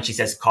through when she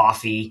says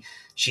coffee.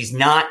 She's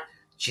not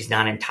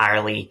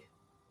entirely,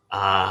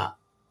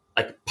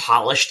 like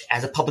polished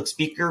as a public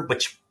speaker,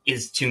 which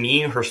is to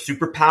me her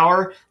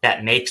superpower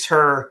that makes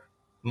her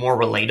more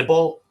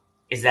relatable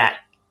is that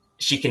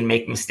she can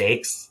make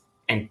mistakes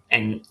and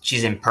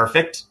she's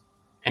imperfect.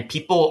 And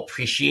people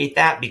appreciate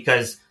that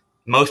because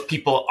most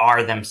people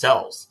are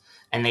themselves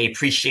and they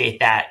appreciate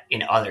that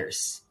in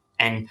others.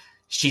 And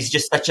she's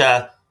just such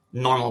a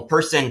normal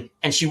person.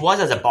 And she was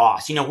as a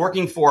boss,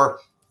 working for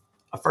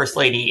a first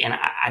lady. And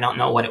I don't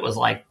know what it was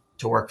like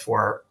to work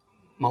for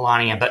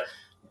Melania, but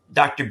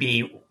Dr.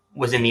 B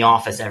was in the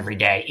office every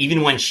day.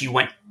 Even when she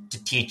went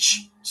to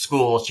teach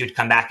school, she would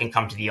come back and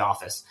come to the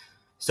office.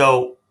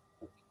 So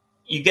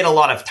you get a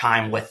lot of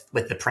time with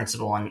the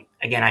principal. And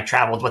again, I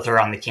traveled with her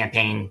on the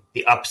campaign,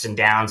 the ups and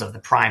downs of the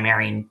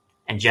primary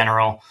in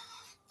general.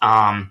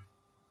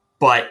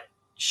 But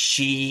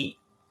we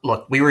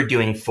were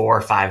doing 4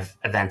 or 5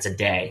 events a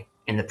day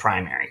in the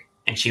primary,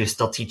 and she was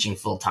still teaching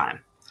full time.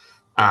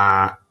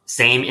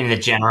 Same in the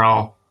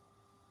general,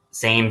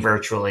 same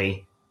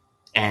virtually,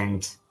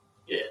 and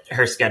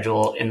her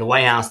schedule in the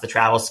White House, the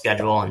travel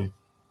schedule. And,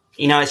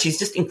 she's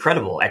just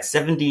incredible at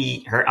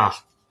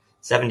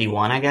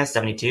 71, I guess,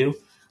 72.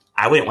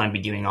 I wouldn't want to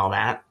be doing all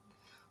that,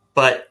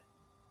 but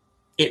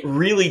it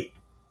really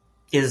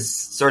is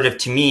sort of,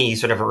 to me,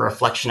 sort of a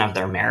reflection of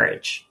their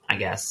marriage, I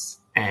guess,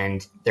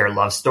 and their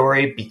love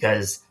story,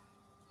 because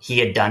he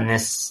had done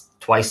this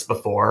twice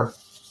before.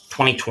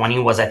 2020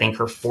 was, I think,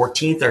 her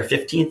 14th or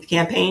 15th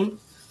campaign.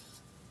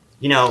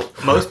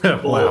 Most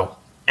people wow.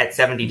 at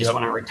 70 just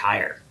want to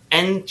retire.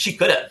 And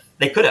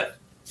they could have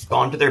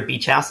gone to their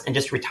beach house and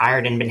just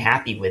retired and been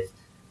happy with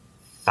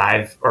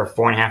 5 or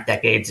 4.5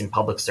 decades in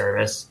public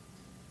service.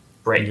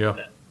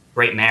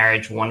 Great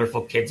marriage,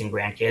 wonderful kids and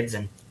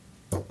grandkids.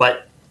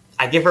 But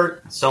I give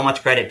her so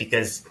much credit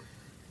because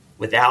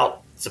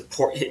without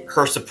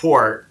her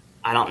support,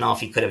 I don't know if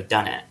he could have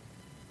done it.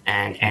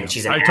 And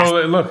she's an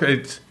asset. Look,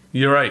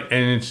 you're right.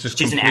 And it's just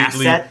she's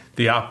completely an asset.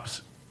 The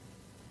opposite.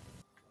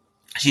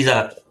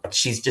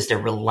 She's just a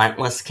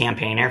relentless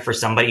campaigner for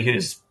somebody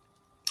who's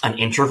an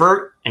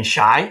introvert and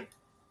shy.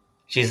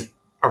 She's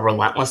a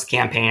relentless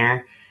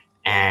campaigner,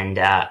 and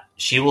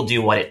she will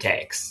do what it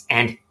takes.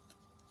 And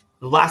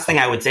the last thing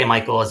I would say,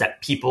 Michael, is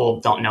that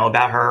people don't know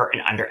about her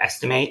and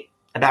underestimate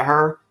about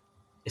her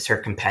is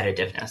her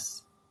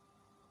competitiveness.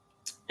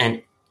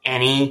 And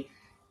any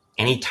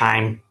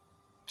time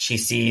she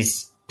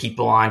sees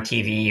people on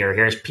TV or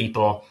hears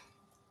people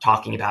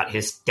talking about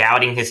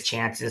doubting his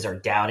chances or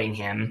doubting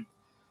him,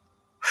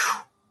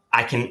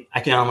 I can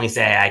only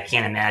say I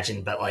can't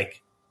imagine, but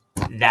like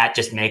that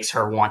just makes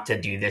her want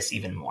to do this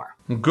even more.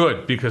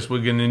 Good, because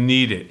we're going to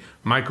need it.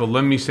 Michael,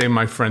 let me say,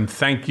 my friend,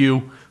 thank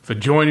you for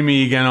joining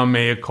me again on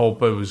Mea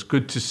Culpa. It was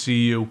good to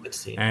see you. Good to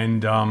see you.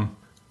 And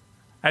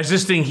as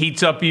this thing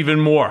heats up even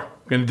more,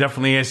 I'm going to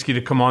definitely ask you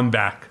to come on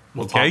back.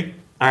 Okay?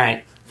 All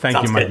right.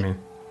 Thank you, my man.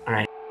 All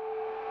right.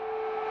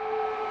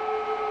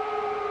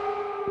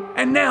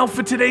 And now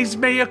for today's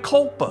Mea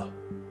Culpa.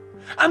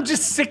 I'm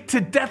just sick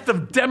to death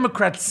of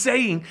Democrats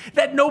saying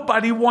that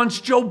nobody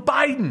wants Joe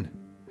Biden.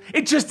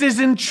 It just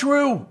isn't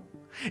true.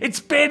 It's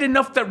bad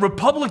enough that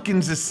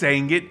Republicans are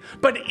saying it,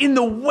 but in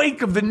the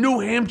wake of the New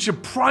Hampshire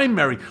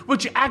primary,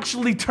 which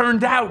actually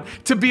turned out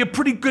to be a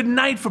pretty good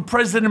night for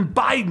President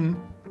Biden,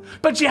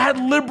 but you had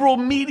liberal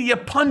media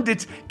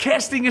pundits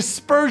casting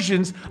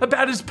aspersions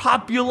about his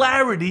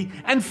popularity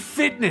and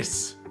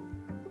fitness.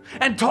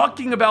 And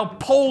talking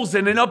about polls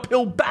and an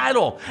uphill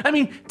battle. I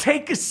mean,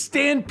 take a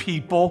stand,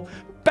 people.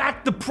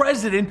 Back the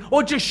president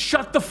or just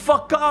shut the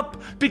fuck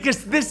up,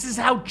 because this is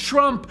how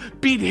Trump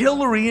beat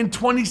Hillary in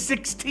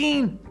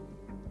 2016.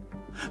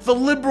 The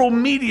liberal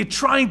media,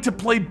 trying to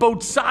play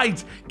both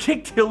sides,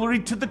 kicked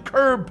Hillary to the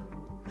curb.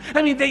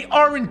 I mean, they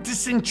aren't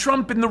dissing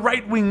Trump in the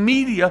right-wing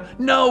media.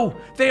 No,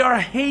 they are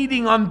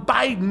hating on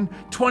Biden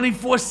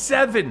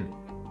 24/7.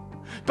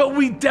 But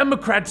we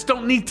Democrats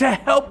don't need to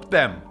help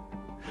them.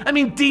 I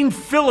mean, Dean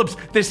Phillips,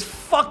 this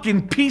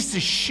fucking piece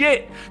of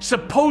shit,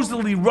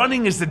 supposedly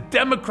running as a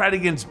Democrat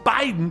against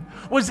Biden,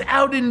 was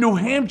out in New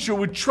Hampshire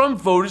with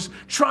Trump voters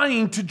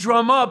trying to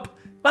drum up,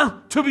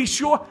 well, to be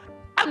sure,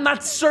 I'm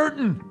not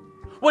certain.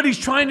 What he's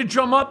trying to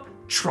drum up?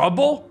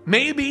 Trouble?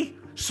 Maybe.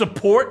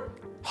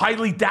 Support?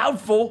 Highly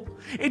doubtful.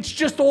 It's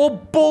just all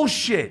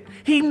bullshit.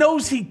 He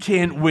knows he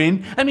can't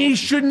win. He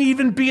shouldn't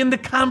even be in the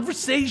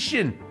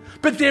conversation.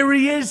 But there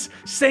he is,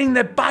 saying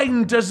that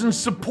Biden doesn't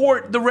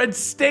support the red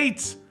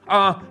states.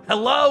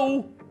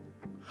 Hello?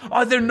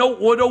 Are there no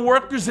auto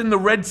workers in the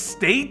red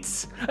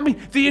states?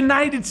 The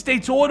United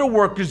States Auto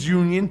Workers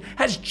Union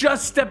has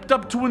just stepped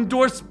up to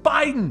endorse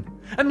Biden.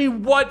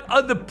 What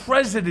other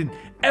president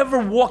ever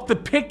walked the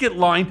picket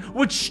line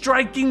with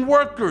striking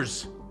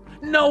workers?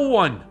 No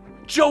one.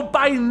 Joe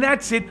Biden,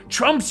 that's it.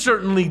 Trump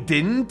certainly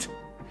didn't.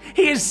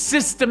 He has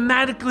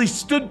systematically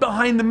stood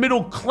behind the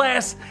middle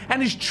class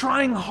and is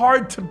trying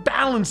hard to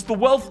balance the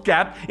wealth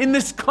gap in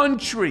this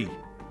country.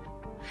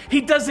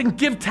 He doesn't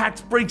give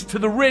tax breaks to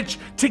the rich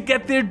to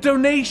get their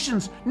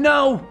donations.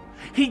 No,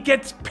 he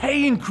gets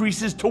pay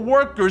increases to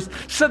workers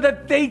so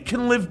that they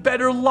can live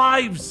better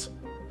lives.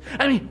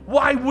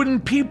 Why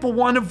wouldn't people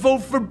want to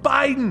vote for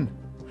Biden?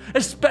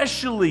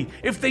 Especially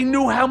if they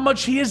knew how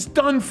much he has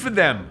done for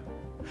them.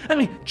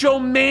 Joe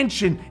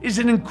Manchin is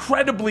an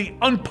incredibly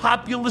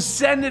unpopular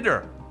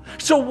senator.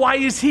 So why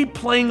is he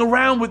playing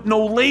around with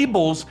no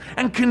labels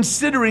and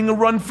considering a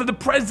run for the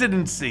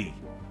presidency?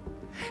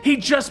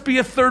 He'd just be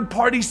a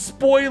third-party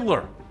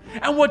spoiler.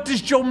 And what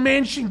does Joe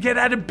Manchin get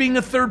out of being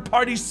a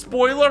third-party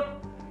spoiler?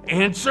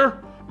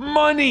 Answer: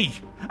 money.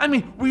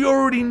 We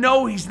already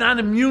know he's not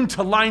immune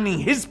to lining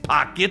his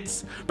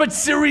pockets. But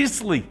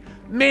seriously,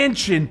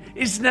 Manchin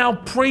is now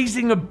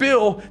praising a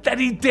bill that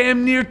he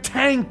damn near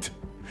tanked.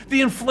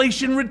 The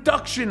Inflation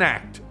Reduction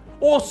Act,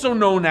 also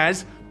known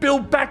as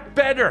Build Back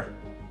Better.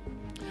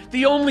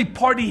 The only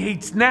part he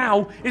hates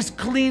now is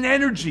clean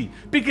energy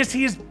because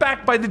he is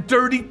backed by the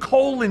dirty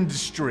coal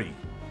industry.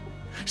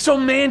 So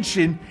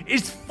Manchin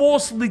is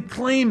falsely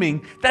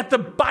claiming that the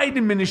Biden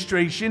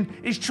administration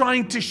is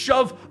trying to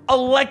shove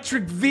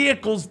electric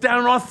vehicles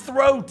down our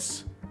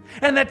throats,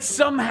 and that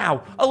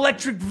somehow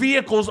electric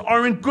vehicles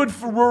aren't good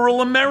for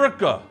rural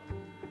America.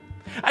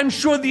 I'm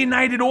sure the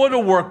United Auto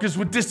Workers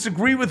would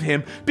disagree with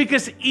him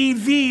because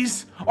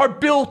EVs are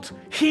built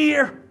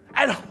here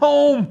at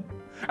home.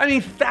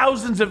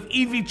 Thousands of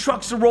EV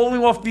trucks are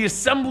rolling off the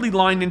assembly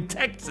line in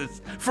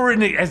Texas,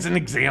 as an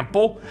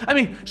example.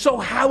 So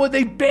how are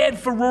they bad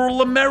for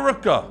rural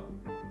America?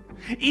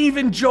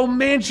 Even Joe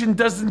Manchin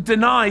doesn't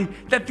deny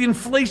that the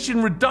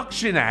Inflation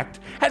Reduction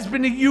Act has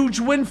been a huge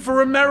win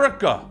for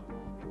America.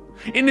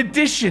 In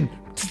addition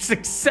to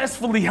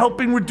successfully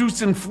helping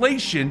reduce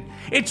inflation,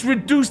 it's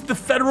reduced the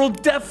federal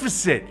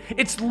deficit,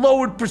 it's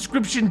lowered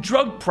prescription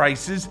drug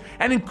prices,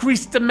 and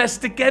increased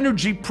domestic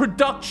energy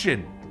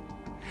production.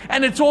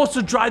 And it's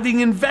also driving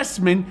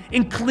investment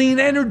in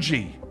clean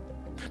energy.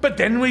 But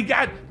then we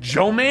got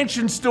Joe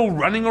Manchin still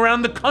running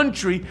around the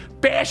country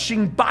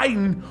bashing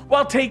Biden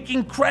while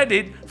taking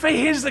credit for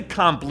his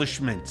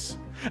accomplishments.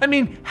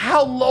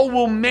 How low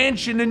will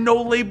Manchin and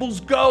no labels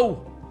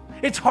go?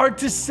 It's hard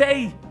to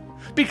say,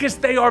 because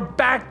they are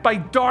backed by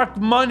dark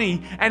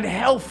money and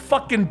hell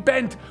fucking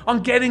bent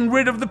on getting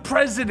rid of the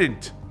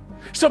president.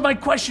 So my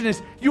question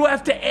is, you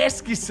have to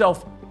ask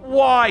yourself,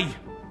 why?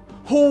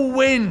 Who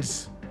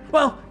wins?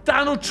 Well,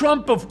 Donald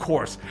Trump, of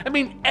course.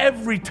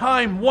 Every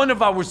time one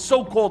of our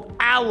so-called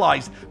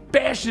allies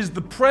bashes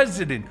the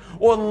president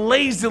or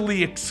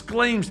lazily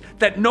exclaims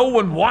that no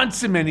one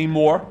wants him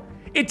anymore,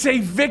 it's a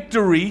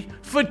victory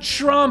for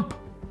Trump.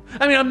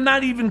 I'm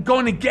not even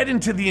going to get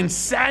into the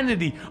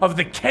insanity of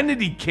the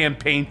Kennedy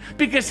campaign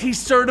because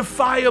he's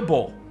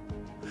certifiable.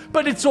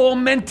 But it's all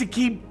meant to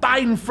keep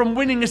Biden from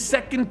winning a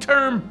second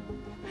term.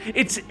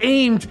 It's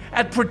aimed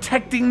at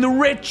protecting the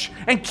rich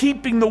and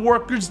keeping the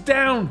workers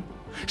down.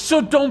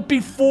 So don't be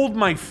fooled,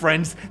 my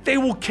friends. They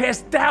will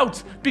cast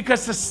doubts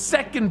because a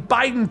second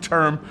Biden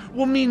term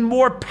will mean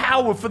more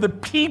power for the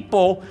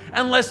people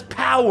and less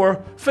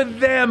power for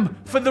them,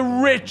 for the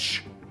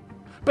rich.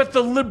 But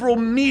the liberal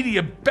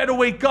media better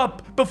wake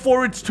up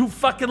before it's too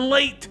fucking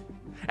late.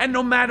 And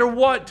no matter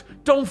what,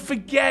 don't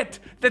forget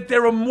that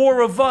there are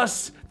more of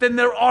us than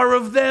there are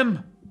of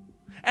them.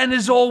 And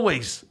as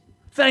always,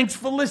 thanks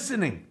for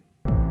listening.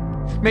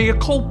 Mea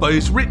Culpa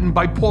is written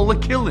by Paula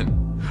Killen.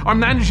 Our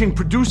managing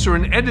producer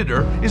and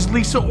editor is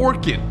Lisa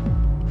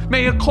Orkin.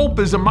 Mea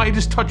Culpa is a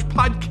Midas Touch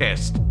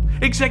podcast,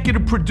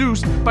 executive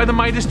produced by the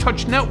Midas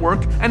Touch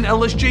Network and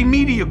LSJ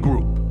Media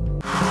Group.